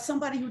 You have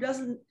somebody who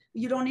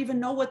you don't even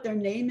know what their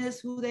name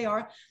is, who they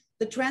are.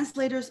 The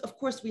translators, of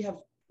course, we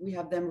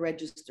have them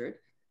registered.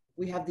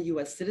 We have the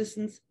US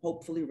citizens,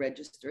 hopefully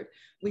registered.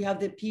 We have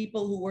the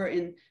people who were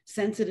in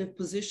sensitive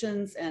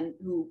positions and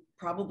who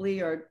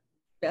probably are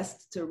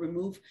best to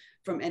remove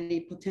from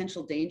any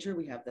potential danger.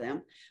 We have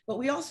them. But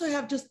we also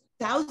have just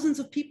thousands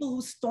of people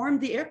who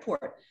stormed the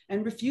airport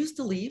and refused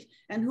to leave,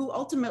 and who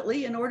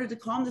ultimately, in order to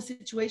calm the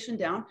situation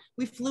down,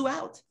 we flew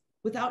out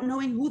without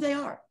knowing who they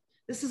are.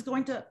 This is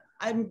going to,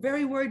 I'm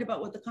very worried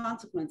about what the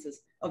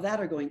consequences of that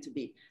are going to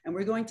be. And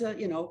we're going to,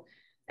 you know,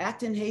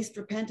 act in haste,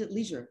 repent at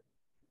leisure.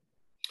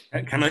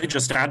 Can I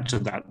just add to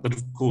that, that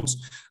of course,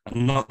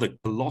 another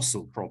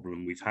colossal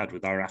problem we've had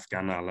with our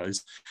Afghan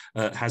allies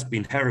has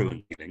been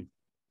heroin dealing.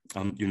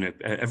 You know,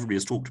 everybody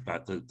has talked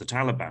about the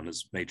Taliban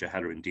as major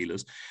heroin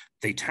dealers.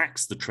 They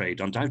tax the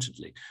trade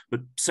undoubtedly,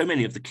 but so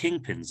many of the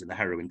kingpins in the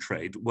heroin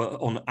trade were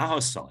on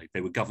our side.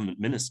 They were government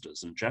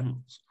ministers and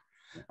generals.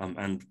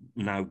 And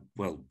now,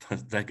 well,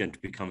 they're going to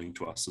be coming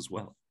to us as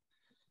well.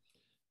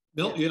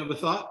 Milt, you have a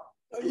thought?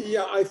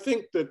 Yeah, I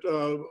think that...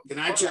 Can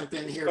I jump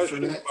in here for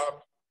a minute?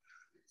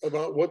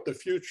 About what the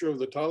future of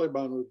the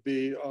Taliban would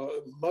be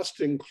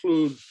must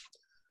include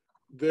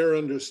their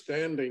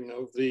understanding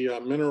of the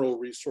mineral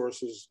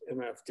resources in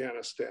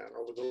Afghanistan.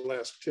 Over the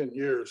last 10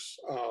 years,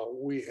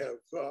 we have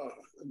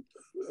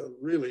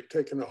really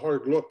taken a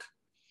hard look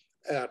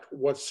at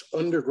what's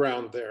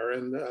underground there,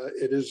 and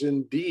it is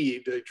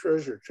indeed a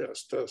treasure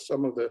chest.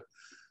 Some of the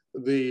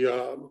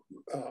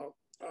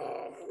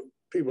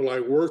people I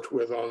worked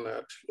with on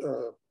that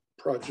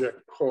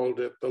project called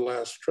it the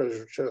last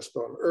treasure chest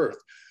on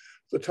Earth.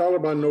 The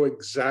Taliban know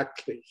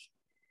exactly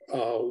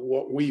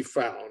what we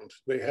found.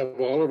 They have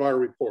all of our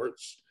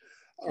reports.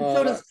 And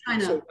so does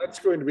China. So that's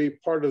going to be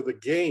part of the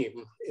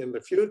game in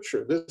the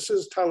future. This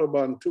is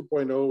Taliban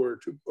 2.0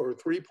 or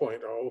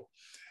 3.0.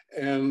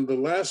 And the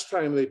last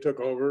time they took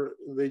over,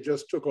 they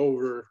just took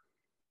over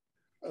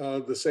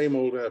the same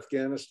old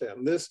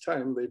Afghanistan. This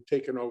time they've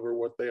taken over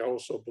what they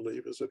also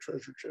believe is a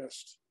treasure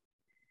chest.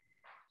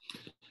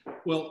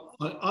 Well,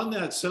 on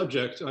that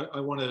subject, I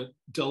want to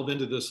delve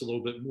into this a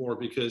little bit more,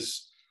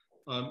 because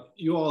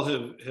you all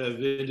have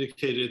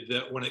indicated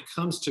that when it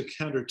comes to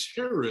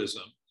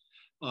counterterrorism,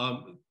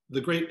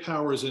 the great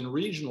powers and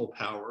regional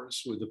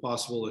powers, with the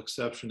possible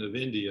exception of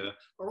India,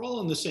 are all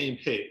on the same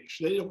page.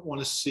 They don't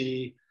want to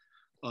see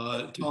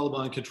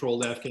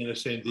Taliban-controlled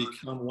Afghanistan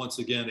become once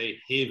again a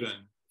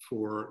haven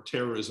for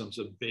terrorism,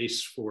 a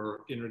base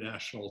for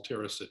international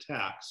terrorist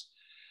attacks.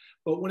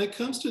 But when it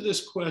comes to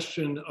this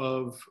question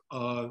of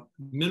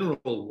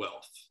mineral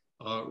wealth,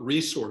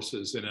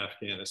 resources in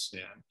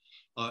Afghanistan,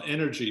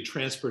 energy,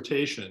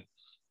 transportation,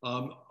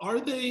 are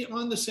they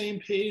on the same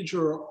page,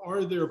 or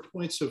are there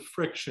points of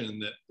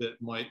friction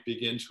that might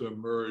begin to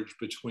emerge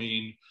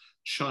between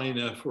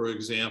China, for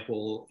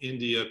example,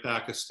 India,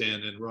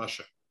 Pakistan, and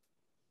Russia?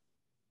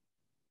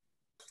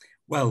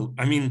 Well,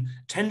 I mean,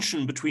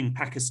 tension between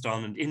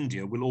Pakistan and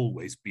India will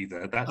always be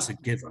there. That's a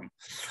given.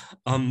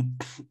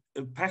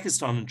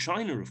 Pakistan and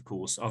China, of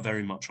course, are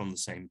very much on the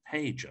same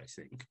page, I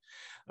think.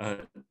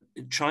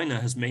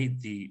 China has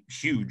made the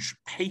huge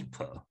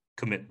paper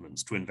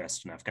commitments to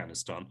invest in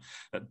Afghanistan,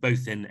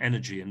 both in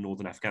energy in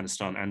northern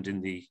Afghanistan and in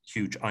the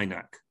huge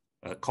Ainak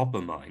copper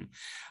mine.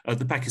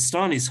 The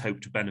Pakistanis hope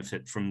to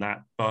benefit from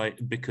that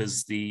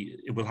because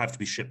it will have to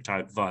be shipped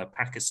out via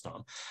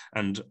Pakistan.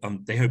 And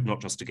they hope not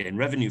just to gain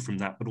revenue from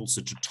that, but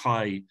also to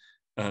tie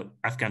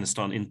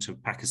Afghanistan into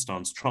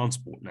Pakistan's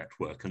transport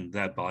network, and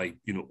thereby,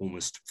 you know,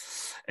 almost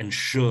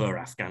ensure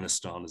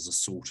Afghanistan as a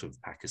sort of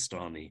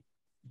Pakistani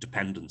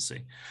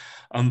dependency.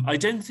 I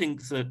don't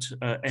think that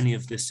any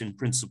of this in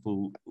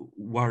principle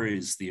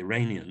worries the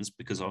Iranians,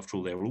 because after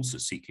all, they're also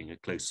seeking a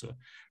closer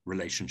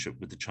relationship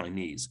with the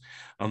Chinese.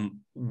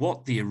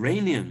 What the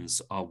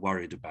Iranians are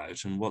worried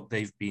about, and what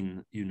they've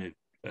been, you know,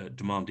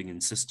 demanding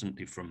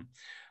insistently from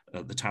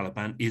the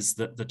Taliban, is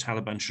that the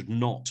Taliban should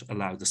not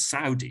allow the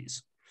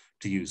Saudis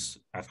to use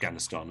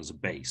Afghanistan as a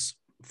base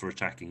for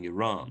attacking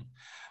Iran.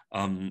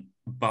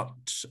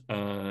 But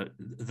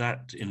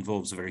that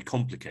involves a very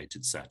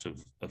complicated set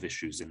of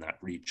issues in that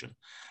region.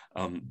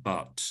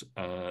 But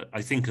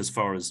I think as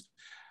far as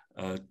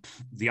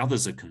the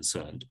others are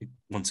concerned,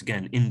 once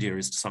again, India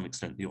is to some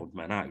extent the odd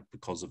man out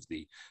because of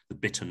the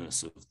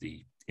bitterness of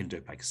the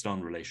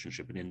Indo-Pakistan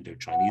relationship and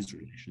Indo-Chinese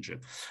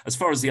relationship. As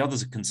far as the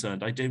others are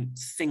concerned, I don't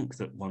think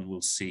that one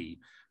will see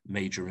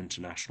major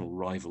international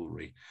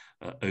rivalry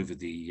over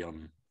the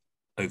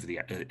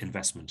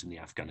investment in the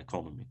Afghan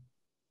economy.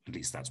 At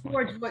least that's my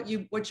George,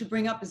 what you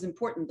bring up is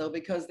important, though,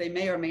 because they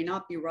may or may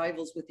not be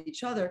rivals with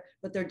each other,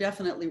 but they're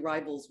definitely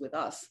rivals with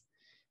us.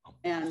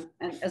 And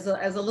as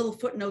a little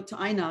footnote to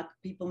Ainak,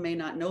 people may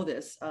not know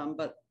this,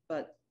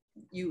 but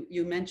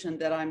you mentioned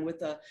that I'm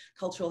with a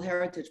cultural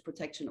heritage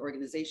protection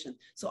organization.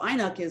 So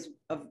Ainak is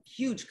a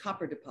huge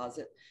copper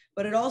deposit,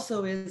 but it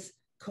also is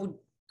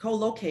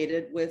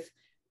co-located with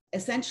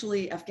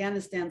essentially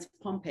Afghanistan's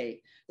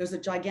Pompeii. There's a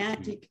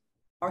gigantic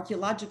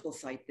archaeological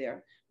site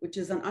there, which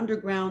is an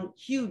underground,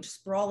 huge,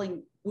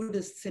 sprawling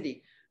Buddhist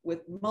city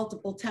with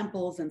multiple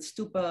temples and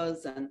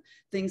stupas and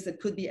things that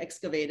could be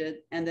excavated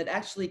and that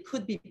actually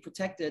could be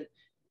protected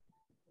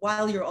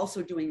while you're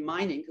also doing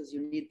mining, because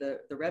you need the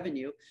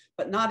revenue,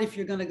 but not if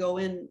you're going to go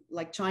in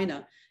like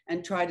China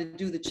and try to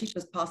do the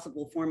cheapest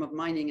possible form of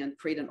mining and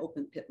create an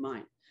open pit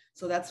mine.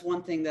 So that's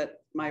one thing that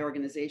my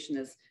organization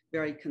is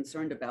very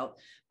concerned about.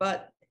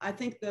 But I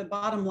think the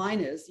bottom line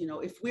is,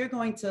 if we're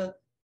going to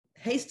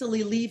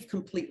hastily leave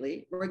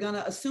completely, we're going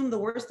to assume the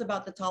worst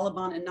about the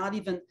Taliban and not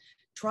even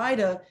try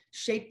to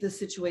shape the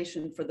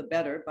situation for the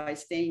better by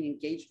staying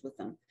engaged with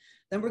them,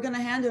 then we're going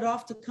to hand it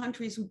off to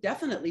countries who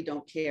definitely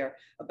don't care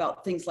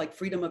about things like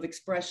freedom of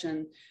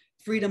expression,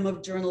 freedom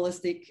of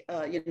journalistic,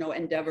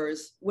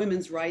 endeavors,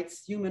 women's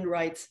rights, human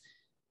rights.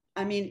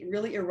 I mean,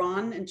 really,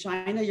 Iran and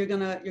China, you're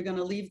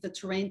gonna leave the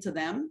terrain to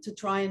them to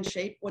try and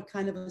shape what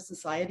kind of a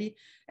society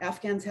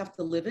Afghans have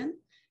to live in.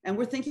 And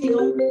we're thinking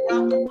only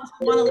about the ones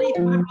who want to leave.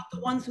 What about the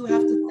ones who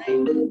have to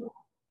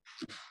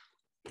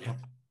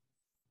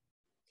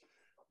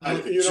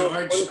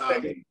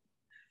stay?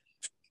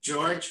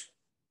 George.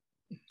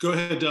 Go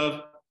ahead,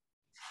 Dov.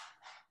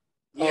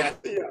 Let's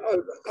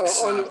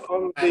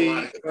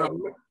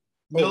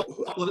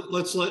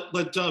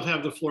let Dov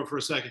have the floor for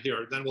a second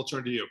here, then we'll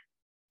turn to you.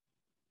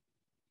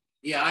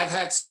 Yeah, I've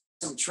had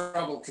some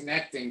trouble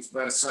connecting,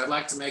 so I'd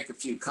like to make a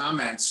few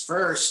comments.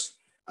 First,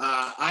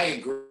 I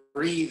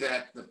agree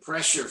that the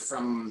pressure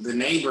from the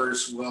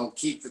neighbors will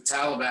keep the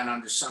Taliban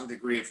under some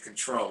degree of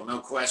control, no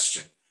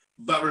question.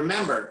 But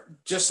remember,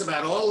 just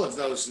about all of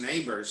those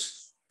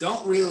neighbors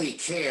don't really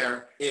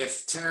care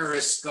if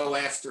terrorists go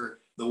after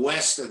the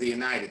West or the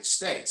United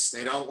States.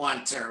 They don't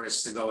want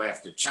terrorists to go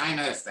after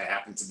China if they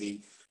happen to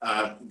be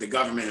the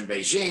government in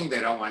Beijing. They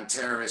don't want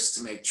terrorists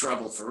to make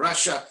trouble for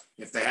Russia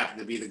if they happen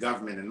to be the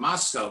government in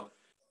Moscow.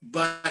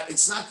 But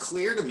it's not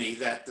clear to me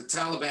that the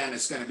Taliban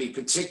is going to be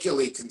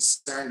particularly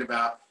concerned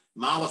about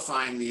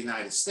mollifying the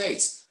United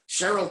States.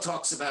 Cheryl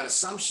talks about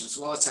assumptions.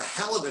 Well, it's a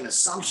hell of an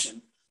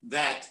assumption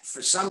that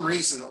for some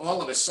reason,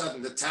 all of a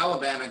sudden, the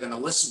Taliban are going to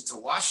listen to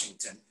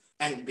Washington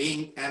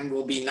and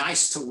will be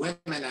nice to women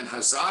and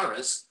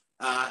Hazaras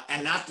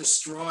and not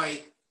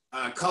destroy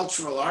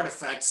cultural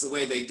artifacts the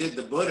way they did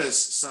the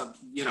Buddhas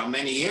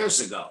many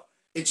years ago.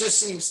 It just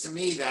seems to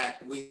me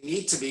that we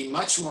need to be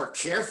much more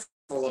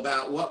careful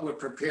about what we're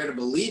prepared to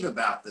believe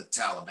about the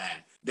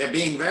Taliban. They're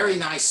being very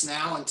nice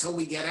now until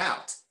we get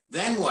out.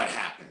 Then what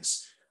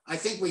happens? I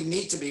think we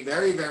need to be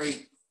very,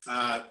 very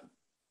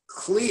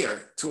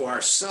clear to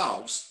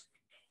ourselves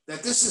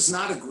that this is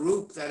not a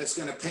group that is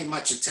going to pay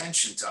much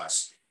attention to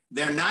us.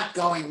 They're not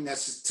going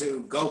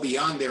to go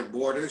beyond their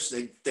borders.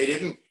 They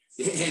didn't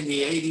in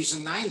the 80s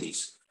and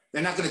 90s.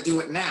 They're not going to do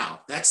it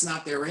now. That's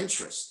not their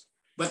interest.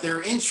 But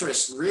their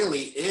interest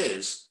really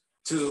is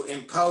to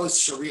impose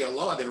Sharia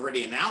law. They've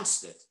already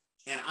announced it.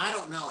 And I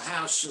don't know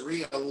how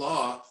Sharia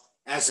law,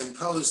 as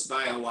imposed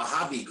by a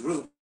Wahhabi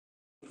group,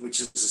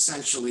 which is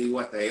essentially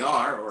what they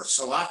are, or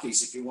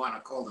Salafis, if you want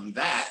to call them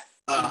that,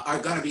 are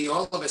going to be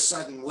all of a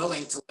sudden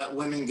willing to let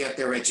women get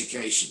their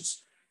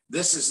educations.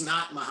 This is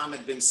not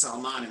Mohammed bin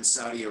Salman in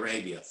Saudi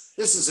Arabia.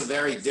 This is a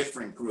very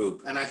different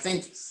group. And I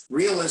think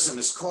realism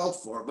is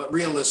called for, but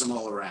realism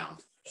all around.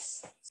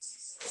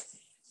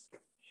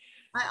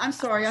 I'm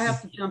sorry, I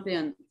have to jump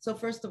in. So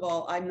first of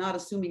all, I'm not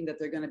assuming that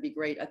they're going to be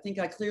great. I think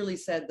I clearly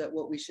said that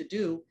what we should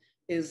do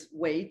is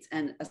wait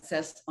and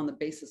assess on the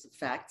basis of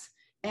facts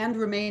and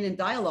remain in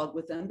dialogue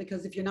with them,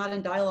 because if you're not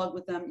in dialogue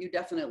with them, you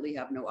definitely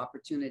have no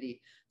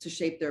opportunity to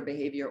shape their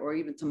behavior or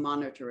even to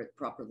monitor it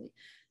properly.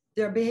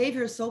 Their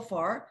behavior so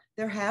far,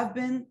 there have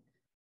been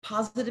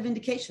positive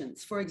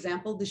indications. For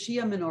example, the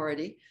Shia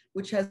minority,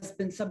 which has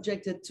been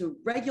subjected to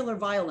regular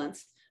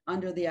violence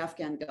under the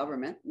Afghan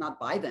government, not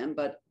by them,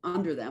 but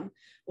under them,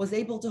 was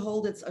able to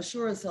hold its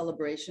Ashura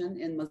celebration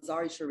in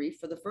Mazar-e-Sharif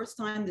for the first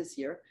time this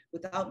year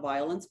without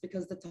violence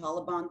because the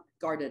Taliban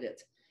guarded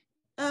it.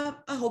 A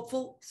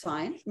hopeful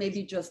sign,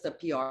 maybe just a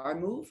PR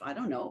move, I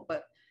don't know,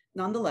 but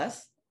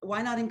nonetheless,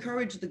 why not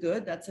encourage the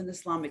good? That's an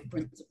Islamic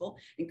principle.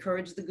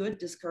 Encourage the good,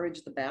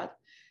 discourage the bad.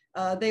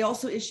 They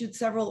also issued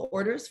several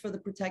orders for the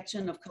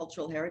protection of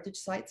cultural heritage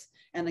sites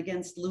and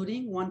against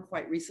looting, one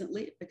quite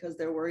recently, because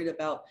they're worried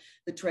about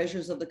the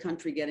treasures of the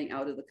country getting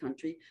out of the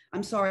country.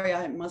 I'm sorry,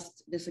 I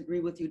must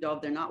disagree with you,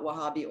 Dov. They're not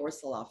Wahhabi or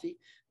Salafi.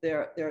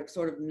 They're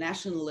sort of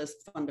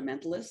nationalist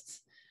fundamentalists.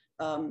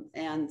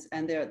 And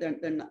they're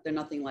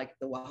nothing like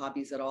the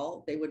Wahhabis at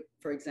all. They would,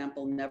 for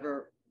example,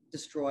 never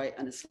destroy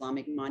an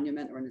Islamic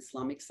monument or an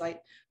Islamic site.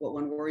 What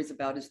one worries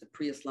about is the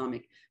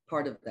pre-Islamic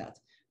part of that.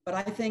 But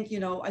I think,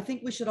 I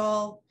think we should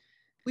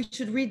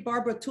read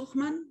Barbara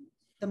Tuchman,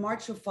 The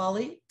March of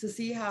Folly, to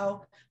see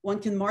how one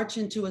can march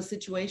into a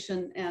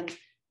situation and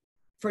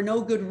for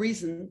no good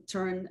reason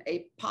turn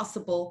a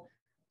possible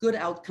good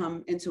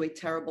outcome into a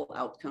terrible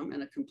outcome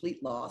and a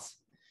complete loss.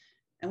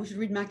 And we should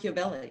read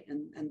Machiavelli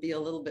and be a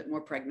little bit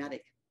more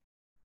pragmatic.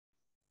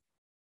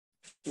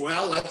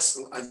 Well,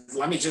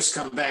 let me just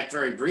come back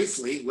very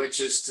briefly,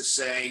 which is to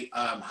say,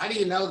 how do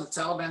you know the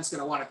Taliban's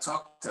going to want to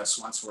talk to us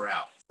once we're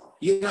out?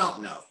 You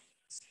don't know.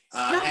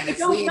 No, and if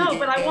we don't know,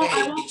 but I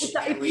won't.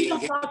 If we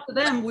don't talk to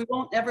them, we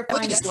won't ever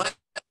find out.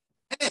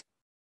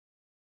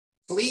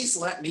 Please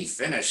let me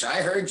finish.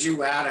 I heard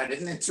you out. I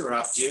didn't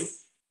interrupt you.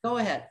 Go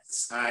ahead.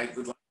 I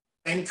would like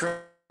any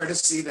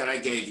courtesy that I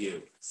gave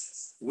you.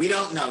 We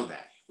don't know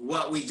that.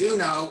 What we do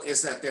know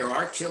is that there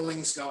are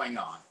killings going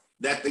on,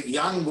 that the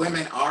young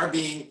women are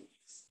being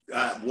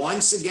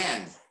once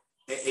again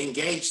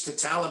engage the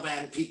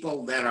Taliban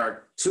people that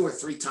are 2 or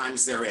 3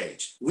 times their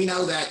age. We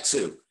know that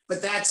too.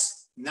 But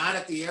that's not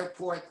at the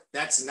airport.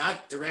 That's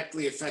not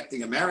directly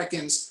affecting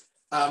Americans.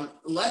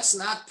 Let's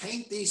not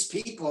paint these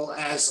people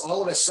as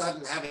all of a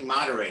sudden having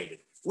moderated.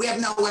 We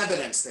have no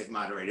evidence they've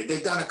moderated.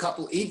 They've done a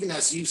couple, even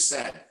as you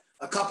said,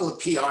 a couple of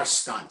PR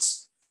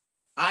stunts.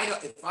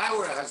 If I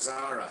were a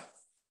Hazara,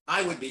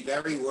 I would be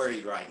very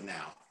worried right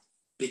now,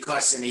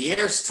 because in a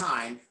year's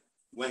time,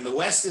 when the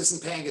West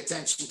isn't paying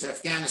attention to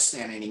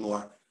Afghanistan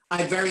anymore,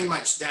 I very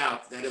much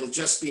doubt that it'll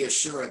just be a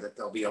sure that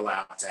they'll be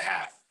allowed to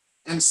have.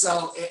 And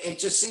so it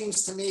just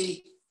seems to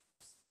me,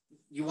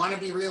 you want to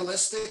be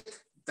realistic,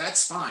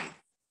 that's fine,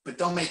 but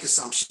don't make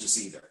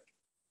assumptions either.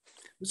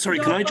 Sorry,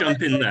 can I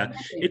jump in there?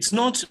 It's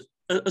not,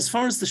 as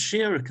far as the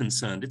Shia are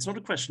concerned, it's not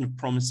a question of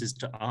promises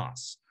to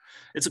us.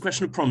 It's a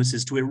question of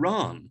promises to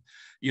Iran.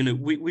 You know,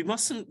 we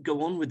mustn't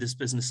go on with this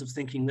business of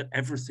thinking that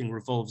everything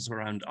revolves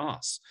around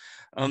us.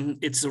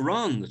 It's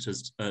Iran that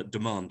has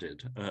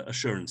demanded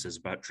assurances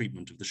about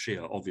treatment of the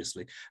Shia,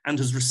 obviously, and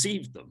has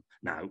received them.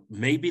 Now,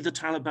 maybe the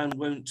Taliban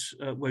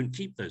won't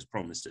keep those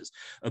promises,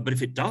 but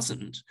if it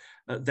doesn't,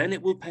 then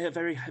it will pay a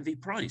very heavy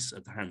price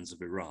at the hands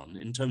of Iran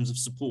in terms of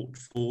support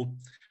for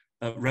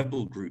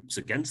rebel groups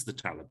against the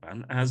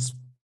Taliban, as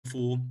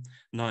for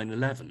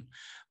 9/11.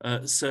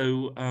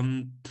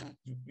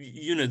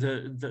 You know,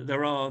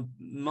 there are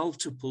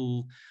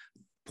multiple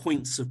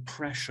points of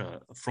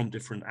pressure from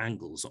different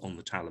angles on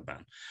the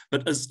Taliban.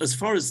 But as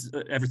far as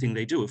everything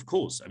they do, of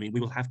course, I mean, we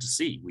will have to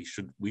see. We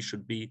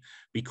should be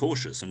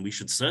cautious, and we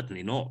should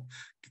certainly not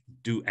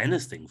do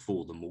anything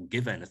for them or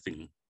give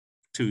anything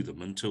to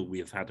them until we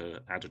have had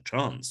a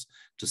chance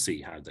to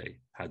see how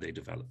they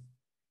develop.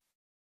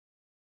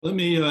 Let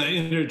me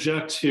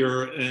interject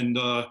here and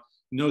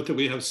note that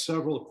we have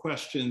several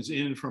questions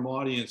in from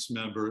audience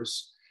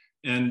members.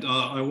 And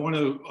I want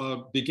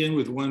to begin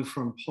with one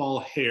from Paul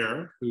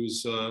Hare,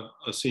 who's a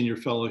senior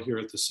fellow here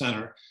at the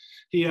center.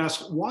 He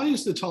asked, why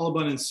is the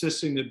Taliban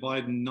insisting that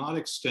Biden not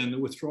extend the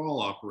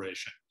withdrawal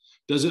operation?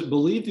 Does it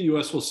believe the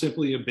US will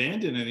simply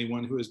abandon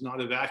anyone who is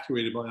not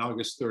evacuated by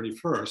August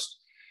 31st?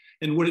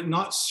 And would it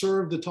not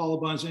serve the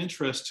Taliban's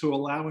interest to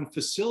allow and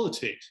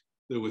facilitate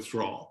the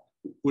withdrawal?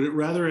 Would it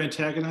rather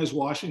antagonize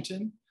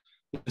Washington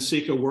and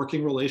seek a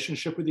working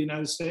relationship with the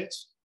United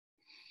States?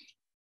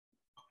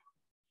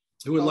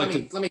 Who would let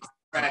me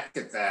crack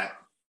at that.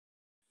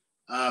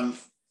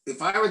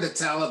 If I were the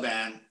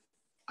Taliban,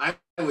 I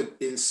would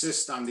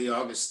insist on the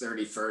August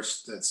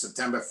 31st,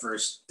 September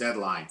 1st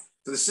deadline,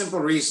 for the simple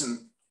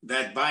reason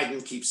that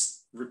Biden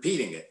keeps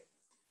repeating it.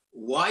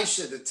 Why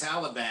should the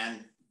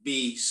Taliban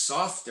be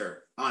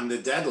softer on the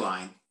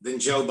deadline than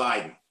Joe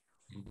Biden?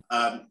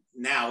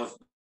 Now, if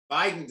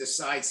Biden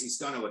decides he's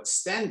going to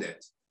extend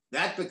it,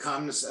 that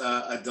becomes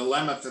a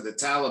dilemma for the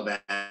Taliban.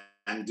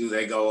 And do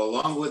they go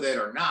along with it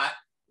or not?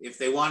 If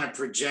they want to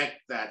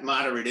project that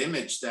moderate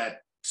image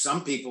that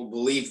some people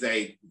believe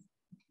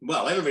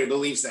everybody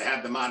believes they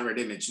have the moderate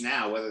image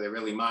now, whether they're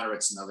really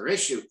moderate's another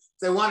issue. If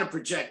they want to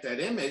project that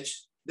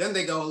image, then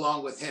they go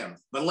along with him.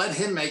 But let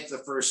him make the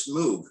first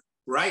move.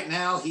 Right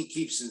now, he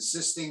keeps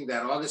insisting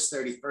that August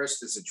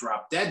 31st is a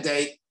drop dead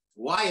date.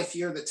 Why, if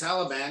you're the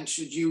Taliban,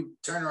 should you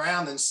turn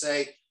around and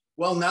say,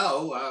 well,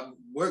 no,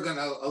 we're going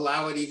to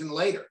allow it even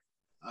later?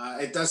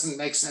 It doesn't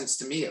make sense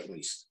to me, at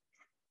least.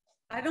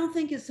 I don't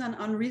think it's an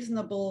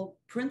unreasonable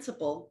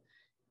principle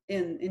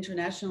in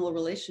international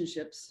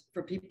relationships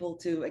for people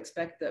to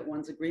expect that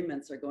one's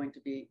agreements are going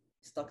to be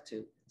stuck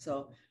to.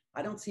 So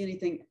I don't see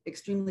anything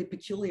extremely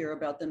peculiar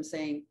about them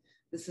saying,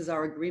 this is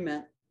our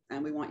agreement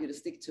and we want you to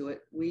stick to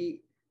it.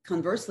 We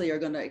conversely are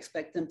going to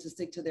expect them to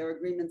stick to their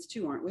agreements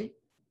too, aren't we?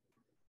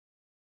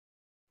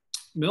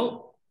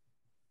 Milt?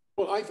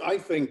 Well, I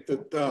think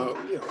that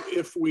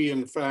if we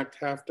in fact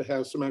have to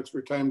have some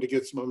extra time to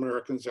get some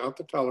Americans out,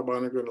 the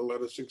Taliban are going to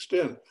let us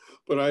extend.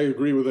 But I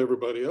agree with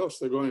everybody else.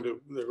 They're going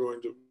to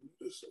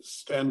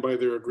stand by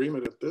their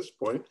agreement at this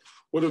point.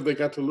 What have they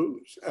got to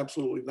lose?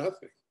 Absolutely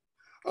nothing.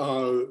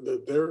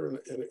 They're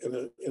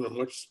in a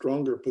much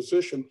stronger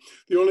position.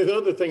 The only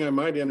other thing I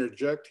might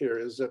interject here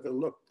is that,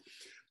 look,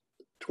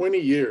 20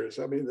 years.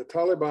 I mean, the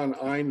Taliban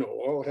I know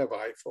all have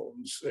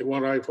iPhones. They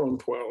want iPhone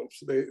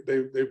 12s.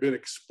 They've been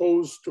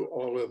exposed to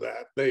all of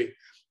that. They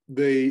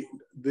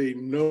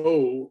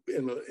know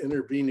in the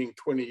intervening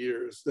 20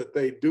 years that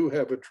they do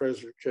have a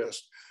treasure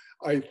chest.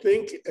 I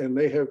think, and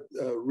they have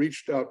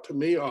reached out to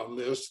me on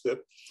this,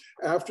 that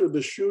after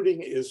the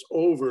shooting is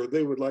over,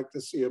 they would like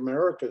to see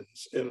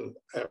Americans in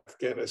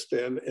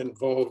Afghanistan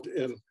involved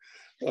in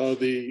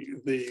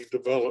the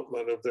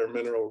development of their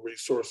mineral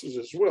resources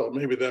as well.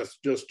 Maybe that's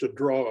just to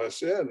draw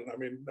us in. I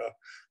mean,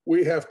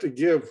 we have to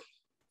give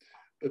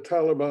the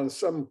Taliban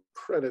some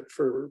credit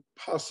for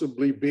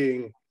possibly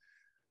being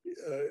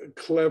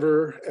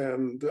clever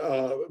and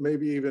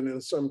maybe even in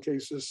some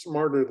cases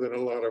smarter than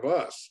a lot of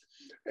us.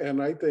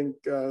 And I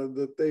think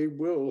that they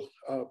will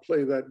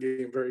play that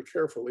game very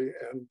carefully.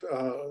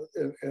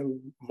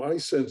 And my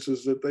sense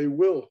is that they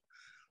will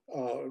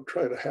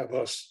try to have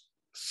us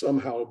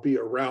somehow be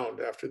around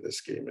after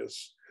this game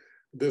is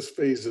this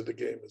phase of the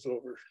game is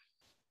over.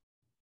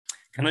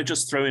 Can I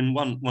just throw in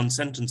one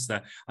sentence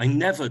there? I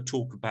never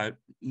talk about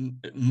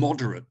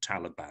moderate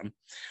Taliban,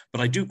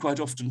 but I do quite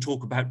often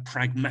talk about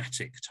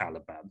pragmatic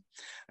Taliban.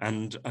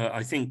 And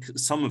I think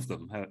some of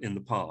them in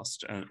the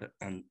past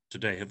and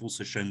today have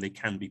also shown they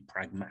can be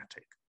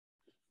pragmatic.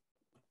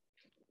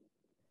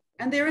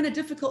 And they're in a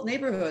difficult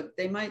neighborhood.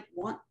 They might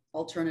want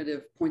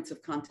alternative points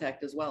of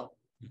contact as well.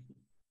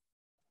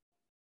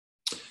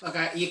 Look,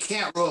 you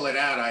can't rule it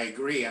out. I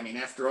agree. I mean,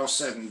 after all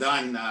said and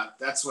done,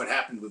 that's what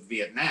happened with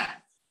Vietnam.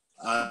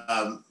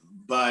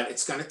 But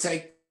it's going to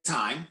take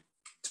time.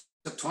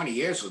 It took 20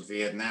 years with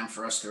Vietnam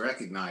for us to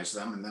recognize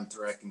them and them to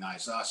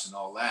recognize us and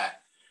all that.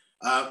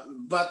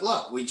 But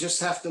look, we just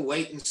have to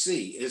wait and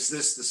see. Is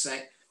this the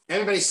same?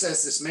 Everybody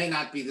says this may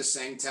not be the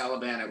same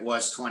Taliban it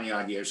was 20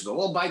 odd years ago.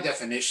 Well, by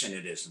definition,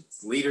 it isn't.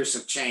 Leaders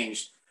have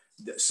changed.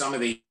 Some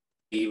of the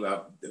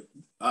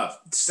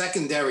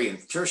secondary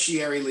and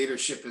tertiary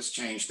leadership has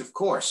changed, of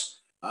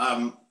course.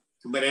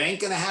 But it ain't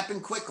going to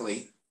happen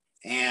quickly.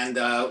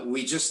 And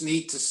we just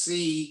need to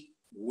see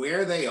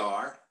where they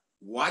are,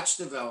 watch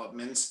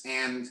developments,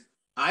 and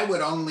I would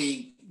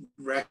only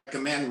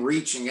recommend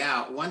reaching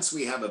out once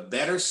we have a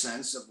better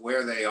sense of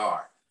where they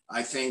are.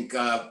 I think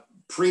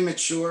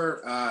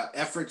premature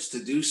efforts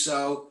to do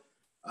so,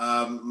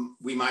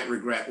 we might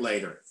regret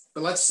later.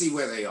 But let's see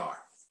where they are.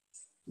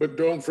 But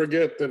don't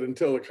forget that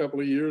until a couple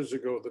of years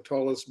ago, the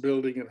tallest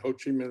building in Ho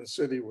Chi Minh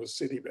City was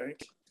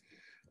Citibank.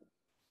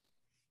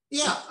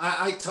 Yeah,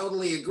 I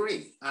totally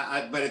agree.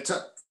 But it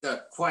took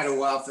quite a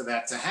while for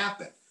that to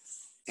happen.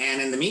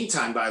 And in the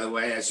meantime, by the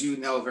way, as you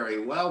know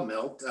very well,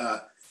 Milt,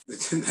 the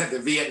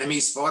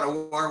Vietnamese fought a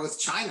war with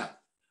China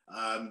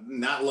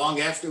not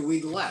long after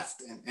we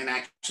left and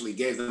actually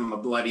gave them a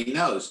bloody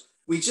nose.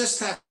 We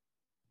just have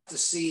to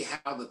see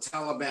how the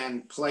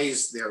Taliban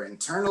plays their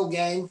internal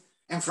game.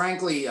 And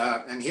frankly,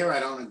 and here I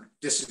don't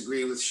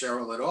disagree with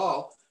Cheryl at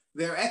all,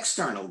 their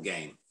external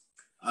game.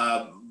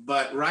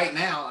 But right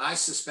now, I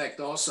suspect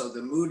also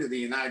the mood of the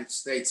United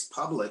States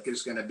public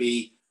is going to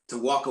be to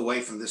walk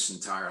away from this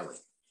entirely.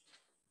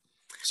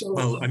 So,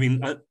 well, I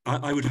mean,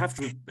 I would have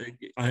to,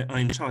 I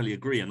entirely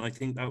agree. And I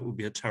think that would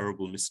be a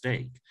terrible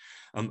mistake.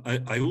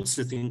 I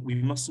also think we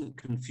mustn't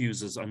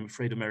confuse, as I'm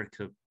afraid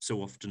America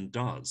so often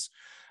does,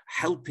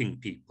 helping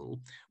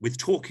people with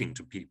talking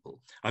to people.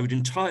 I would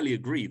entirely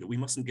agree that we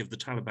mustn't give the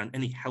Taliban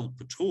any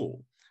help at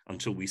all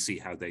until we see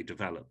how they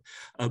develop.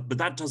 But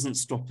that doesn't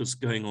stop us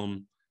going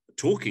on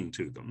talking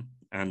to them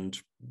and,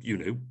 you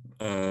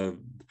know,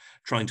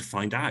 trying to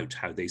find out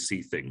how they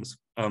see things.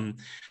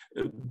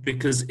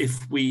 Because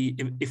if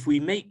we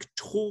make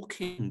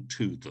talking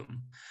to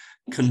them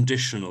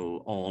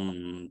conditional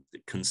on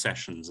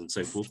concessions and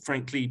so forth,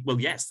 frankly, well,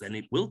 yes, then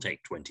it will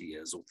take 20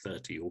 years or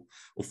 30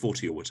 or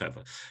 40 or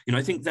whatever. You know,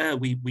 I think there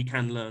we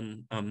can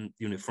learn,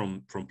 you know,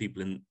 from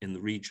people in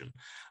the region.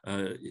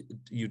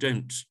 You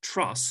don't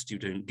trust, you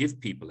don't give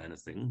people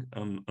anything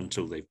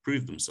until they've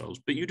proved themselves,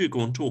 but you do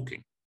go on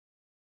talking.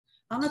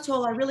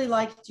 Anatol, I really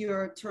liked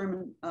your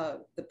term,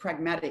 the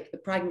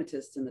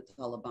pragmatists in the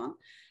Taliban.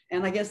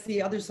 And I guess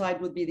the other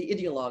side would be the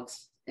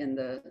ideologues in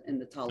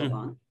the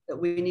Taliban that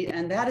we need.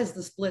 And that is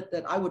the split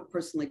that I would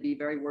personally be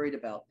very worried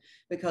about,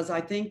 because I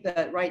think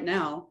that right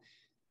now,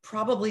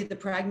 probably the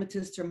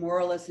pragmatists are more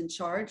or less in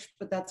charge,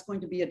 but that's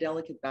going to be a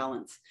delicate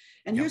balance.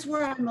 And here's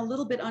where I'm a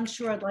little bit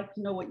unsure. I'd like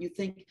to know what you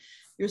think.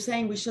 You're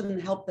saying we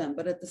shouldn't help them,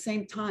 but at the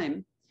same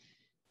time,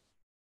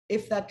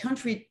 if that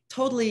country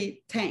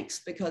totally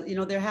tanks, because, you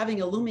know, they're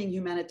having a looming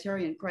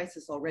humanitarian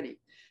crisis already.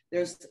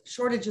 There's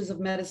shortages of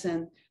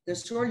medicine,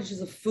 there's shortages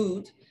of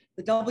food.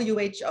 The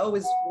WHO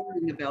is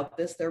warning about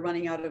this. They're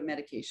running out of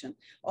medication.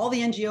 All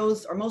the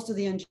NGOs, or most of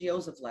the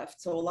NGOs, have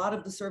left. So a lot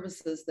of the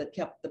services that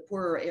kept the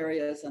poorer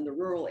areas and the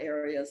rural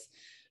areas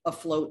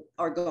afloat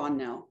are gone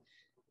now.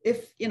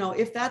 If, you know,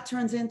 if that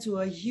turns into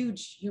a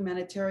huge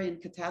humanitarian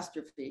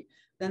catastrophe,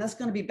 then that's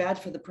going to be bad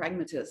for the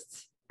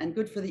pragmatists and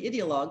good for the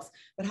ideologues.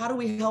 But how do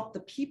we help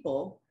the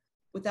people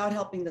without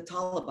helping the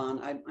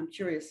Taliban? I'm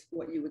curious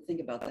what you would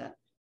think about that.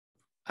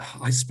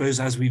 I suppose,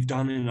 as we've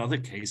done in other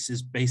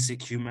cases,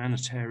 basic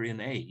humanitarian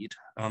aid,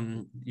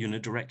 you know,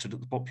 directed at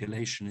the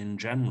population in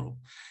general.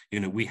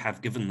 You know, we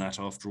have given that,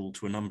 after all,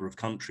 to a number of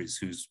countries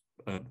whose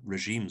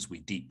regimes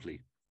we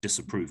deeply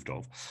disapproved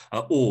of,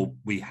 or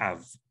we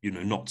have, you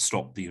know, not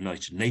stopped the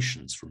United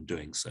Nations from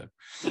doing so,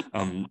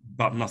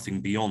 but nothing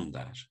beyond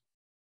that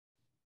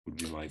would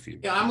be my view.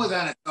 Yeah, I'm with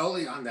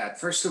Anatoly on that.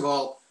 First of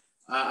all,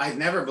 I've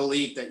never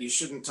believed that you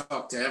shouldn't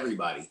talk to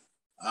everybody.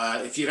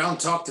 If you don't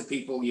talk to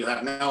people, you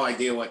have no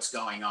idea what's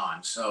going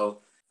on.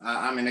 So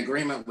I'm in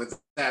agreement with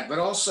that. But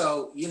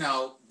also, you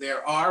know,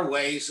 there are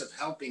ways of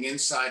helping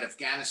inside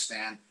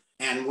Afghanistan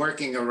and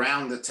working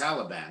around the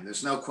Taliban.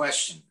 There's no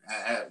question.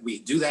 We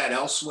do that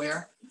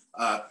elsewhere.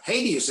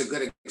 Haiti is a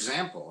good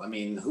example. I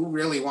mean, who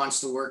really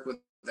wants to work with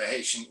the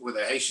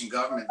Haitian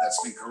government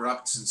that's been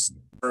corrupt since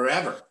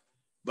forever?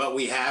 But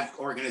we have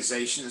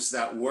organizations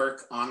that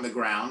work on the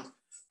ground,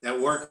 that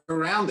work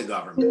around the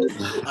government.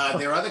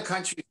 There are other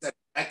countries that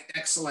have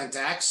excellent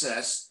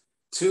access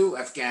to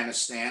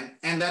Afghanistan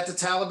and that the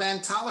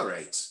Taliban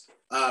tolerates.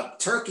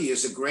 Turkey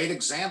is a great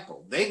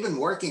example. They've been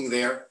working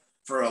there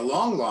for a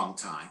long, long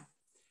time,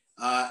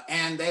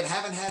 and they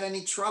haven't had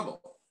any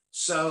trouble.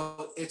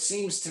 So it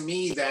seems to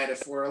me that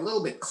if we're a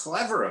little bit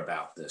clever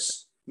about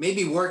this,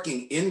 maybe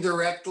working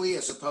indirectly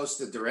as opposed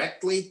to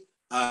directly,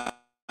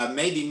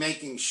 maybe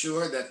making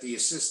sure that the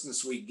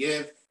assistance we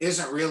give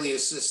isn't really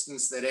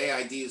assistance that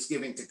AID is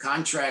giving to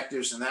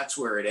contractors and that's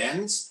where it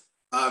ends,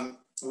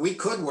 we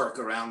could work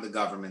around the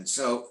government.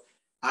 So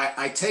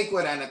I take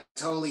what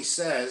Anatoly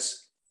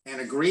says and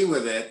agree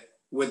with it,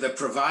 with the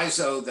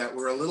proviso that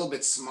we're a little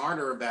bit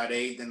smarter about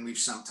aid than we've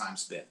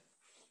sometimes been.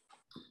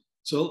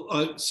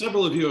 So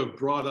several of you have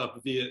brought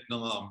up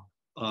Vietnam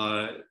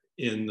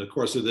in the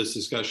course of this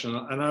discussion,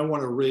 and I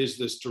want to raise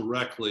this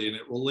directly, and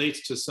it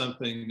relates to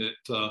something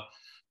that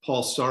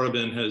Paul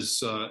Starobin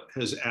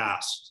has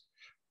asked.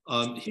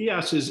 He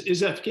asks,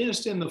 is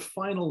Afghanistan the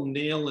final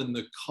nail in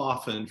the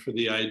coffin for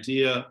the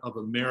idea of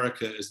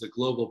America as the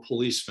global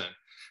policeman?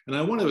 And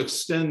I want to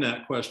extend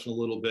that question a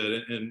little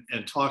bit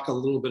and talk a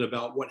little bit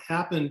about what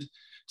happened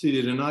to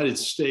the United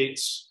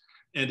States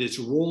and its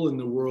role in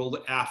the world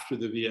after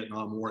the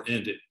Vietnam War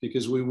ended,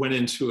 because we went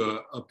into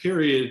a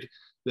period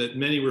that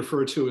many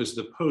refer to as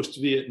the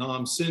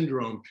post-Vietnam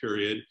syndrome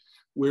period,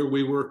 where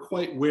we were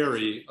quite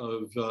wary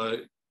of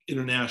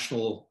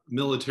international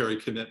military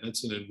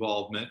commitments and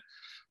involvement.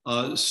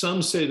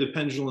 Some say the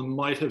pendulum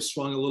might have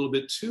swung a little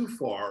bit too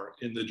far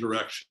in the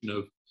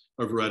direction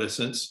of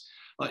reticence.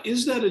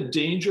 Is that a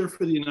danger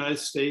for the United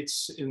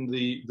States in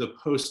the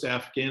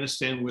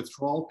post-Afghanistan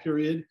withdrawal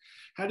period?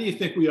 How do you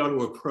think we ought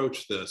to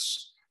approach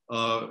this?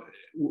 Can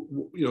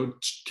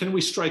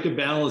we strike a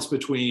balance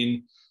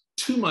between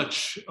too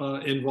much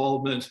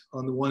involvement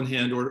on the one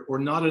hand or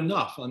not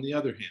enough on the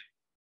other hand?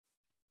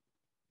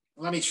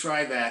 Let me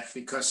try that,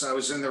 because I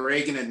was in the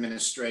Reagan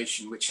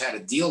administration, which had to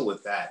deal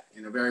with that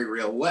in a very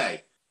real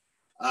way.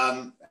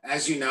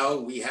 As you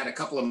know, we had a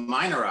couple of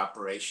minor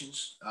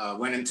operations,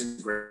 went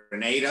into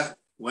Grenada,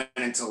 went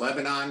into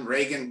Lebanon.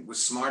 Reagan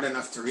was smart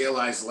enough to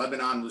realize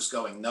Lebanon was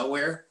going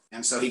nowhere,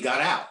 and so he got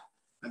out.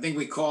 I think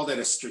we called it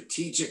a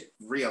strategic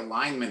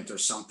realignment or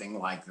something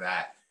like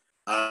that.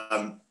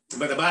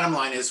 But the bottom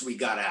line is we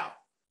got out.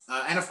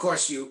 And of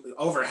course,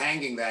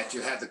 overhanging that,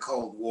 you had the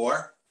Cold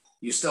War.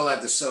 You still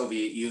had the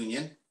Soviet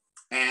Union.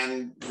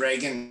 And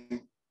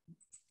Reagan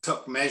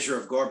took measure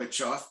of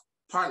Gorbachev,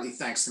 partly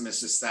thanks to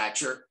Mrs.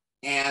 Thatcher.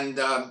 And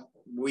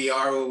we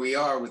are where we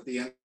are with the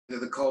end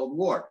of the Cold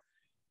War.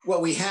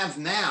 What we have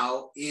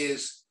now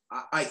is,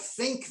 I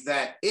think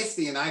that if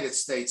the United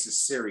States is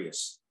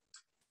serious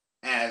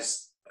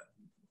as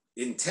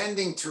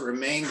intending to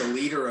remain the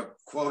leader of,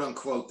 quote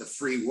unquote, the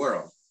free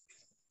world,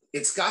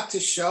 it's got to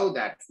show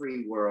that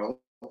free world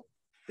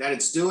that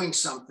it's doing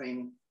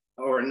something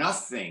or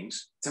enough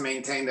things to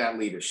maintain that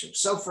leadership.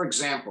 So for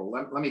example,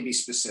 let me be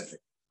specific.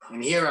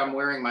 And here I'm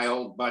wearing my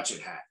old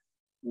budget hat.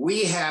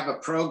 We have a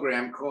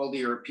program called the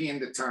European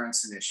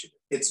Deterrence Initiative.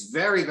 It's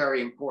very,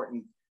 very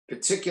important,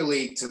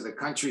 particularly to the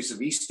countries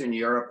of Eastern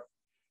Europe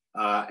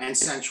and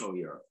Central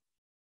Europe.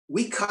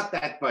 We cut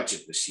that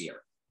budget this year.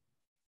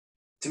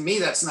 To me,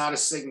 that's not a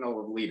signal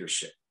of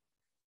leadership.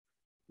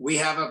 We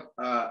have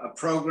a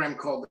program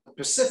called the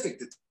Pacific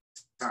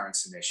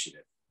Deterrence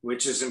Initiative,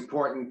 which is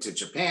important to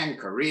Japan,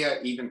 Korea,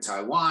 even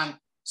Taiwan,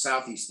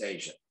 Southeast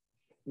Asia.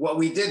 What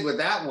we did with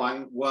that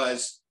one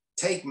was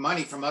take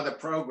money from other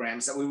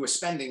programs that we were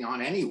spending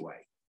on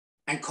anyway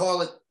and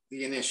call it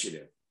the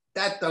initiative.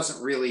 That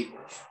doesn't really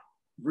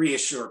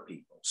reassure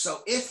people. So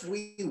if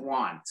we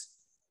want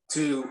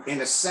to,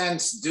 in a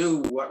sense, do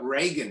what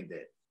Reagan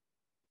did,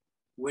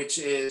 which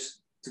is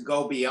to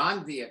go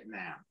beyond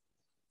Vietnam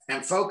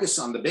and focus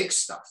on the big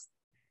stuff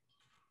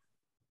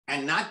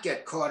and not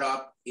get caught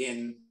up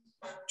in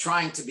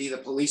trying to be the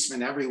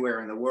policeman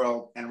everywhere in the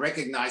world and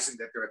recognizing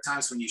that there are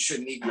times when you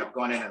shouldn't even have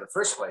gone in the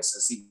first place,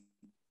 as he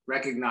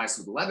recognized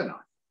with Lebanon,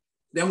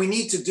 then we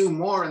need to do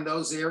more in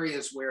those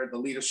areas where the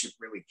leadership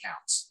really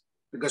counts.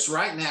 Because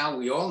right now,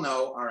 we all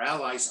know our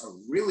allies are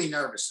really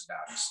nervous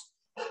about us.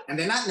 And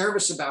they're not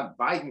nervous about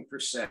Biden per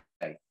se.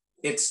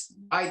 It's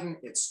Biden,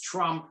 it's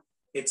Trump,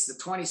 it's the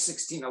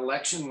 2016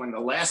 election when the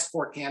last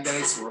four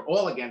candidates were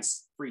all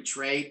against free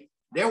trade.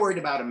 They're worried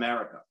about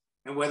America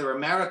and whether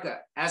America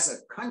as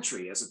a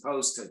country, as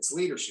opposed to its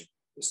leadership,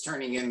 is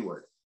turning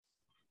inward.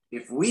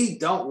 If we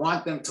don't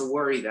want them to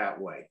worry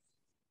that way,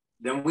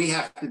 then we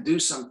have to do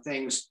some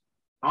things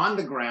on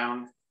the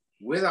ground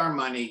with our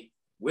money,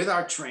 with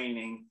our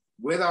training,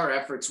 with our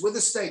efforts, with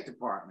the State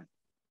Department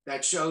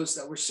that shows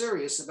that we're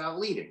serious about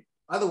leading.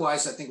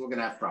 Otherwise, I think we're going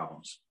to have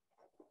problems.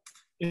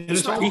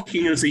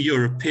 Speaking as a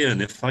European,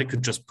 if I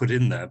could just put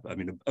in there, I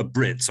mean, a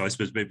Brit, so I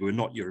suppose maybe we're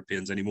not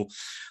Europeans anymore.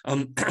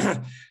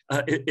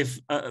 If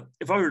I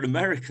were an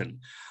American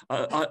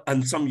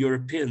and some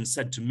Europeans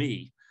said to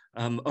me,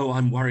 oh,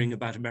 I'm worrying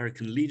about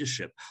American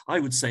leadership, I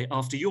would say,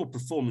 after your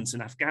performance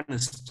in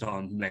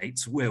Afghanistan,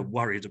 mates, we're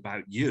worried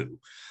about you.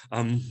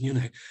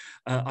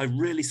 I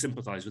really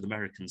sympathize with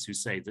Americans who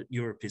say that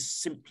Europe is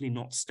simply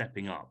not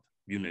stepping up.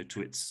 you know,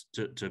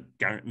 to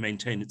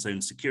maintain its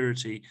own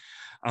security,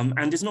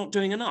 and is not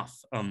doing enough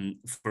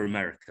for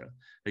America,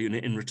 you know,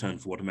 in return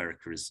for what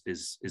America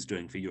is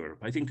doing for Europe.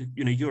 I think,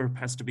 you know, Europe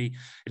has to be.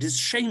 It is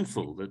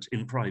shameful that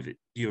in private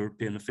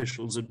European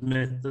officials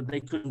admit that they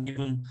couldn't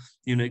even,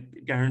 you know,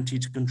 guarantee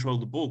to control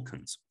the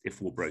Balkans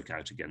if war broke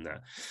out again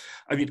there.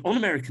 I mean, on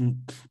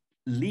American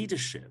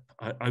leadership,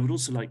 I would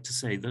also like to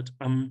say that,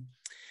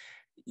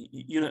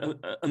 you know,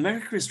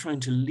 America is trying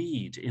to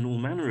lead in all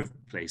manner of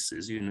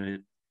places, you know,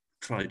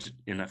 tried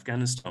in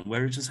Afghanistan,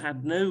 where it has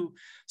had no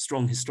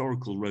strong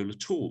historical role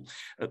at all.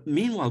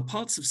 Meanwhile,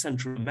 parts of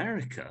Central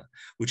America,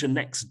 which are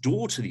next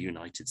door to the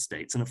United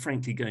States and are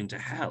frankly going to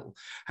hell,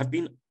 have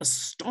been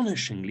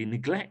astonishingly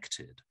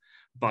neglected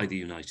by the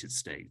United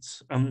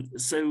States.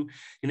 So,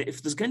 you know,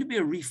 if there's going to be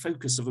a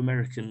refocus of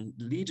American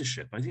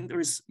leadership, I think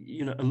there is,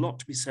 you know, a lot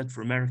to be said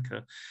for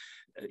America,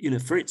 you know,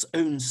 for its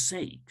own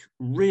sake,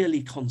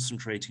 really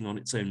concentrating on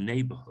its own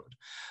neighborhood,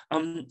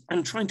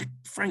 and trying to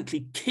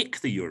frankly kick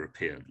the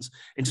Europeans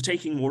into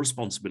taking more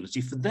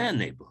responsibility for their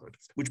neighborhood,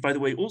 which, by the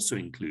way, also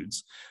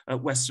includes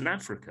Western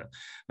Africa,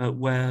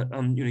 where,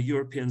 you know,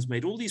 Europeans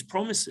made all these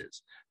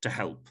promises to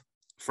help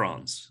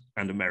France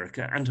and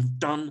America and have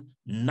done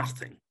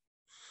nothing.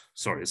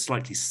 Sorry, a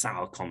slightly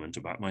sour comment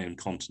about my own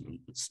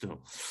continent, but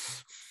still.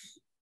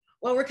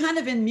 Well, we're kind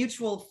of in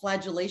mutual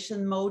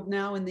flagellation mode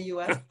now in the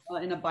US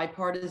in a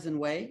bipartisan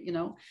way, you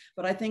know,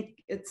 but I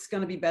think it's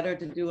going to be better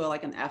to do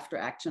like an after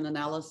action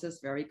analysis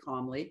very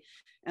calmly.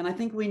 And I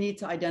think we need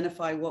to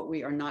identify what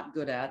we are not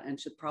good at and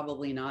should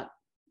probably not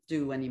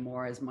do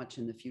anymore as much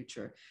in the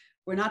future.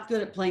 We're not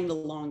good at playing the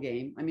long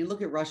game. I mean,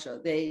 look at Russia.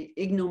 They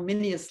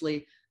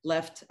ignominiously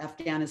left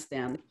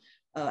Afghanistan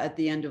at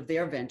the end of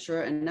their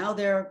venture, and now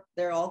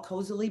they're all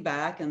cozily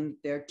back, and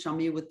they're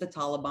chummy with the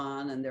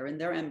Taliban, and they're in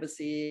their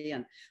embassy,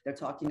 and they're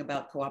talking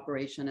about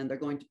cooperation, and they're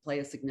going to play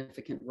a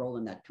significant role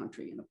in that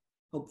country, you know,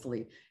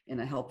 hopefully in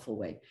a helpful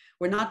way.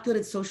 We're not good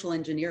at social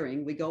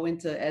engineering. We go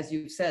into, as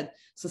you said,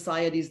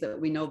 societies that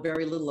we know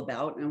very little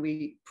about, and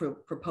we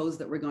propose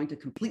that we're going to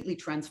completely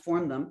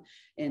transform them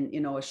in,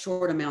 you know, a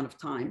short amount of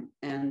time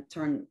and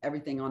turn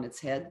everything on its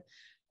head.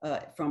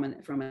 From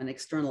an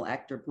external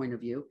actor point of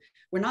view.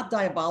 We're not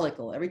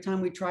diabolical. Every time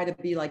we try to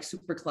be like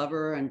super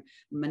clever and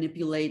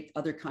manipulate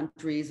other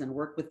countries and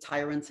work with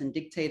tyrants and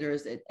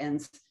dictators, it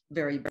ends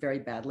very, very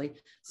badly.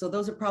 So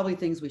those are probably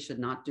things we should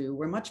not do.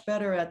 We're much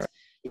better at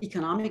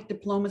economic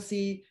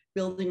diplomacy,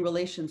 building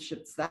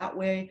relationships that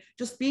way,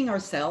 just being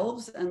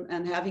ourselves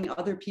and having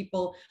other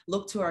people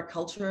look to our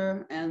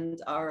culture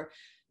and our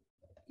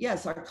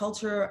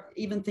culture,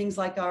 even things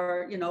like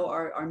our, you know,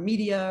 our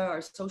media,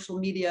 our social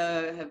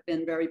media have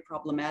been very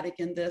problematic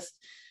in this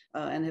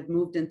and have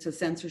moved into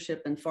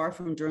censorship and far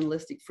from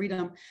journalistic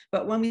freedom.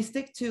 But when we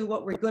stick to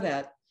what we're good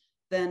at,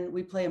 then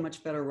we play a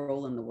much better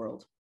role in the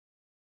world.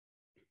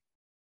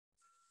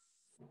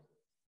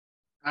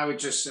 I would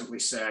just simply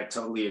say I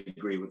totally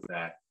agree with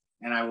that.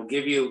 And I will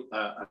give you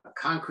a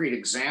concrete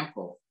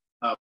example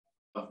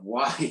of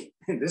why,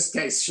 in this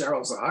case,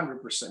 Cheryl's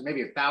 100%,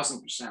 maybe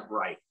 1,000%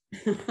 right.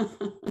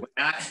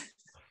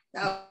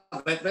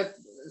 But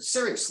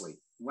seriously,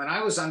 when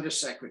I was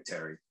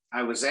undersecretary,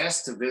 I was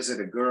asked to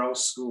visit a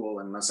girls' school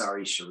in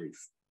Mazar-i-Sharif.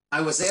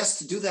 I was asked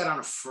to do that on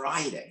a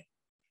Friday.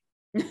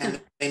 And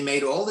they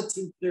made all the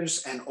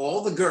teachers and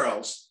all the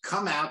girls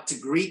come out to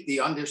greet the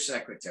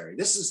undersecretary.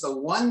 This is the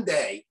one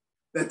day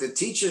that the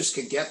teachers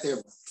could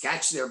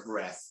catch their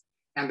breath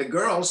and the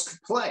girls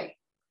could play.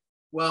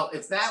 Well,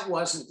 if that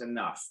wasn't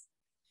enough,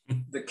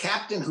 the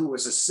captain, who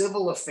was a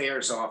civil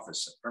affairs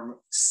officer,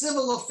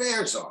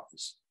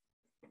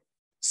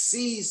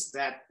 sees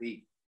that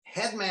the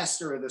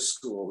headmaster of the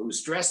school,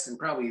 who's dressed in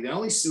probably the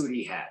only suit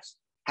he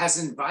has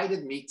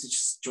invited me to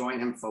join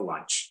him for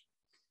lunch.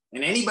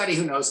 And anybody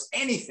who knows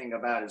anything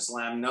about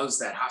Islam knows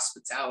that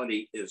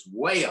hospitality is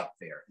way up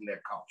there in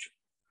their culture.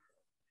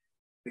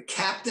 The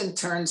captain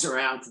turns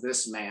around to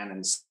this man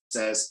and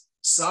says,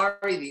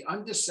 "Sorry, the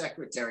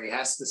undersecretary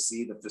has to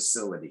see the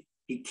facility.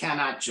 He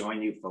cannot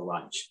join you for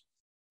lunch."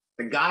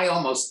 The guy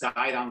almost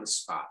died on the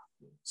spot.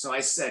 So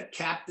I said,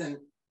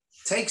 "Captain,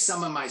 take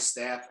some of my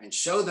staff and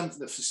show them to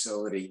the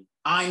facility.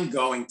 I'm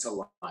going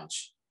to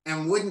lunch."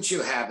 And wouldn't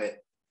you have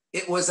it,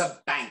 it was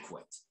a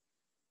banquet.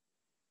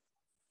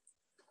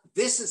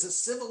 This is a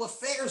civil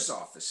affairs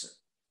officer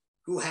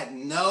who had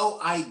no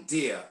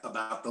idea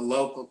about the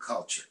local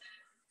culture.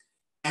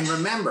 And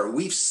remember,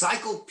 we've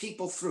cycled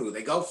people through.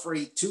 They go for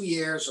 2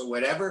 years or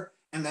whatever,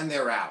 and then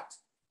they're out.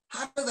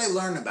 How do they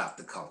learn about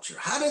the culture?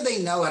 How do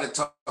they know how to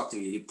talk to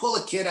you? You pull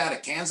a kid out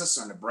of Kansas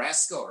or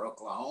Nebraska or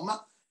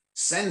Oklahoma,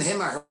 send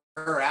him or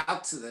her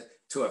out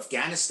to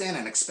Afghanistan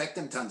and expect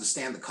them to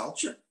understand the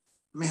culture?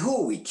 I mean,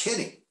 who are we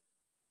kidding?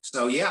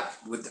 So yeah,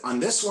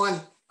 on this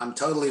one, I'm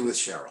totally with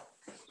Cheryl.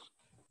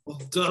 Well,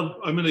 Dub,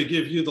 I'm going to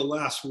give you the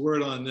last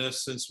word on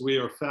this since we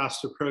are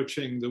fast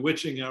approaching the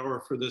witching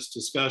hour for this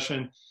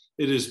discussion.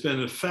 It has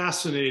been a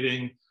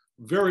fascinating,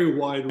 very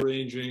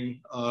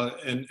wide-ranging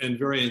and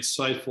very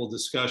insightful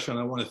discussion.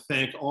 I want to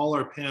thank all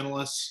our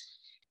panelists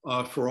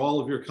for all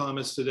of your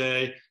comments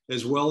today,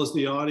 as well as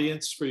the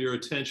audience for your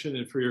attention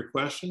and for your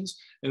questions.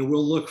 And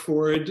we'll look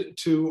forward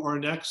to our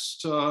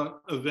next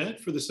event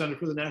for the Center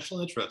for the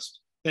National Interest.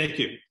 Thank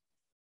you.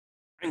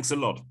 Thanks a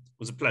lot. It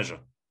was a pleasure.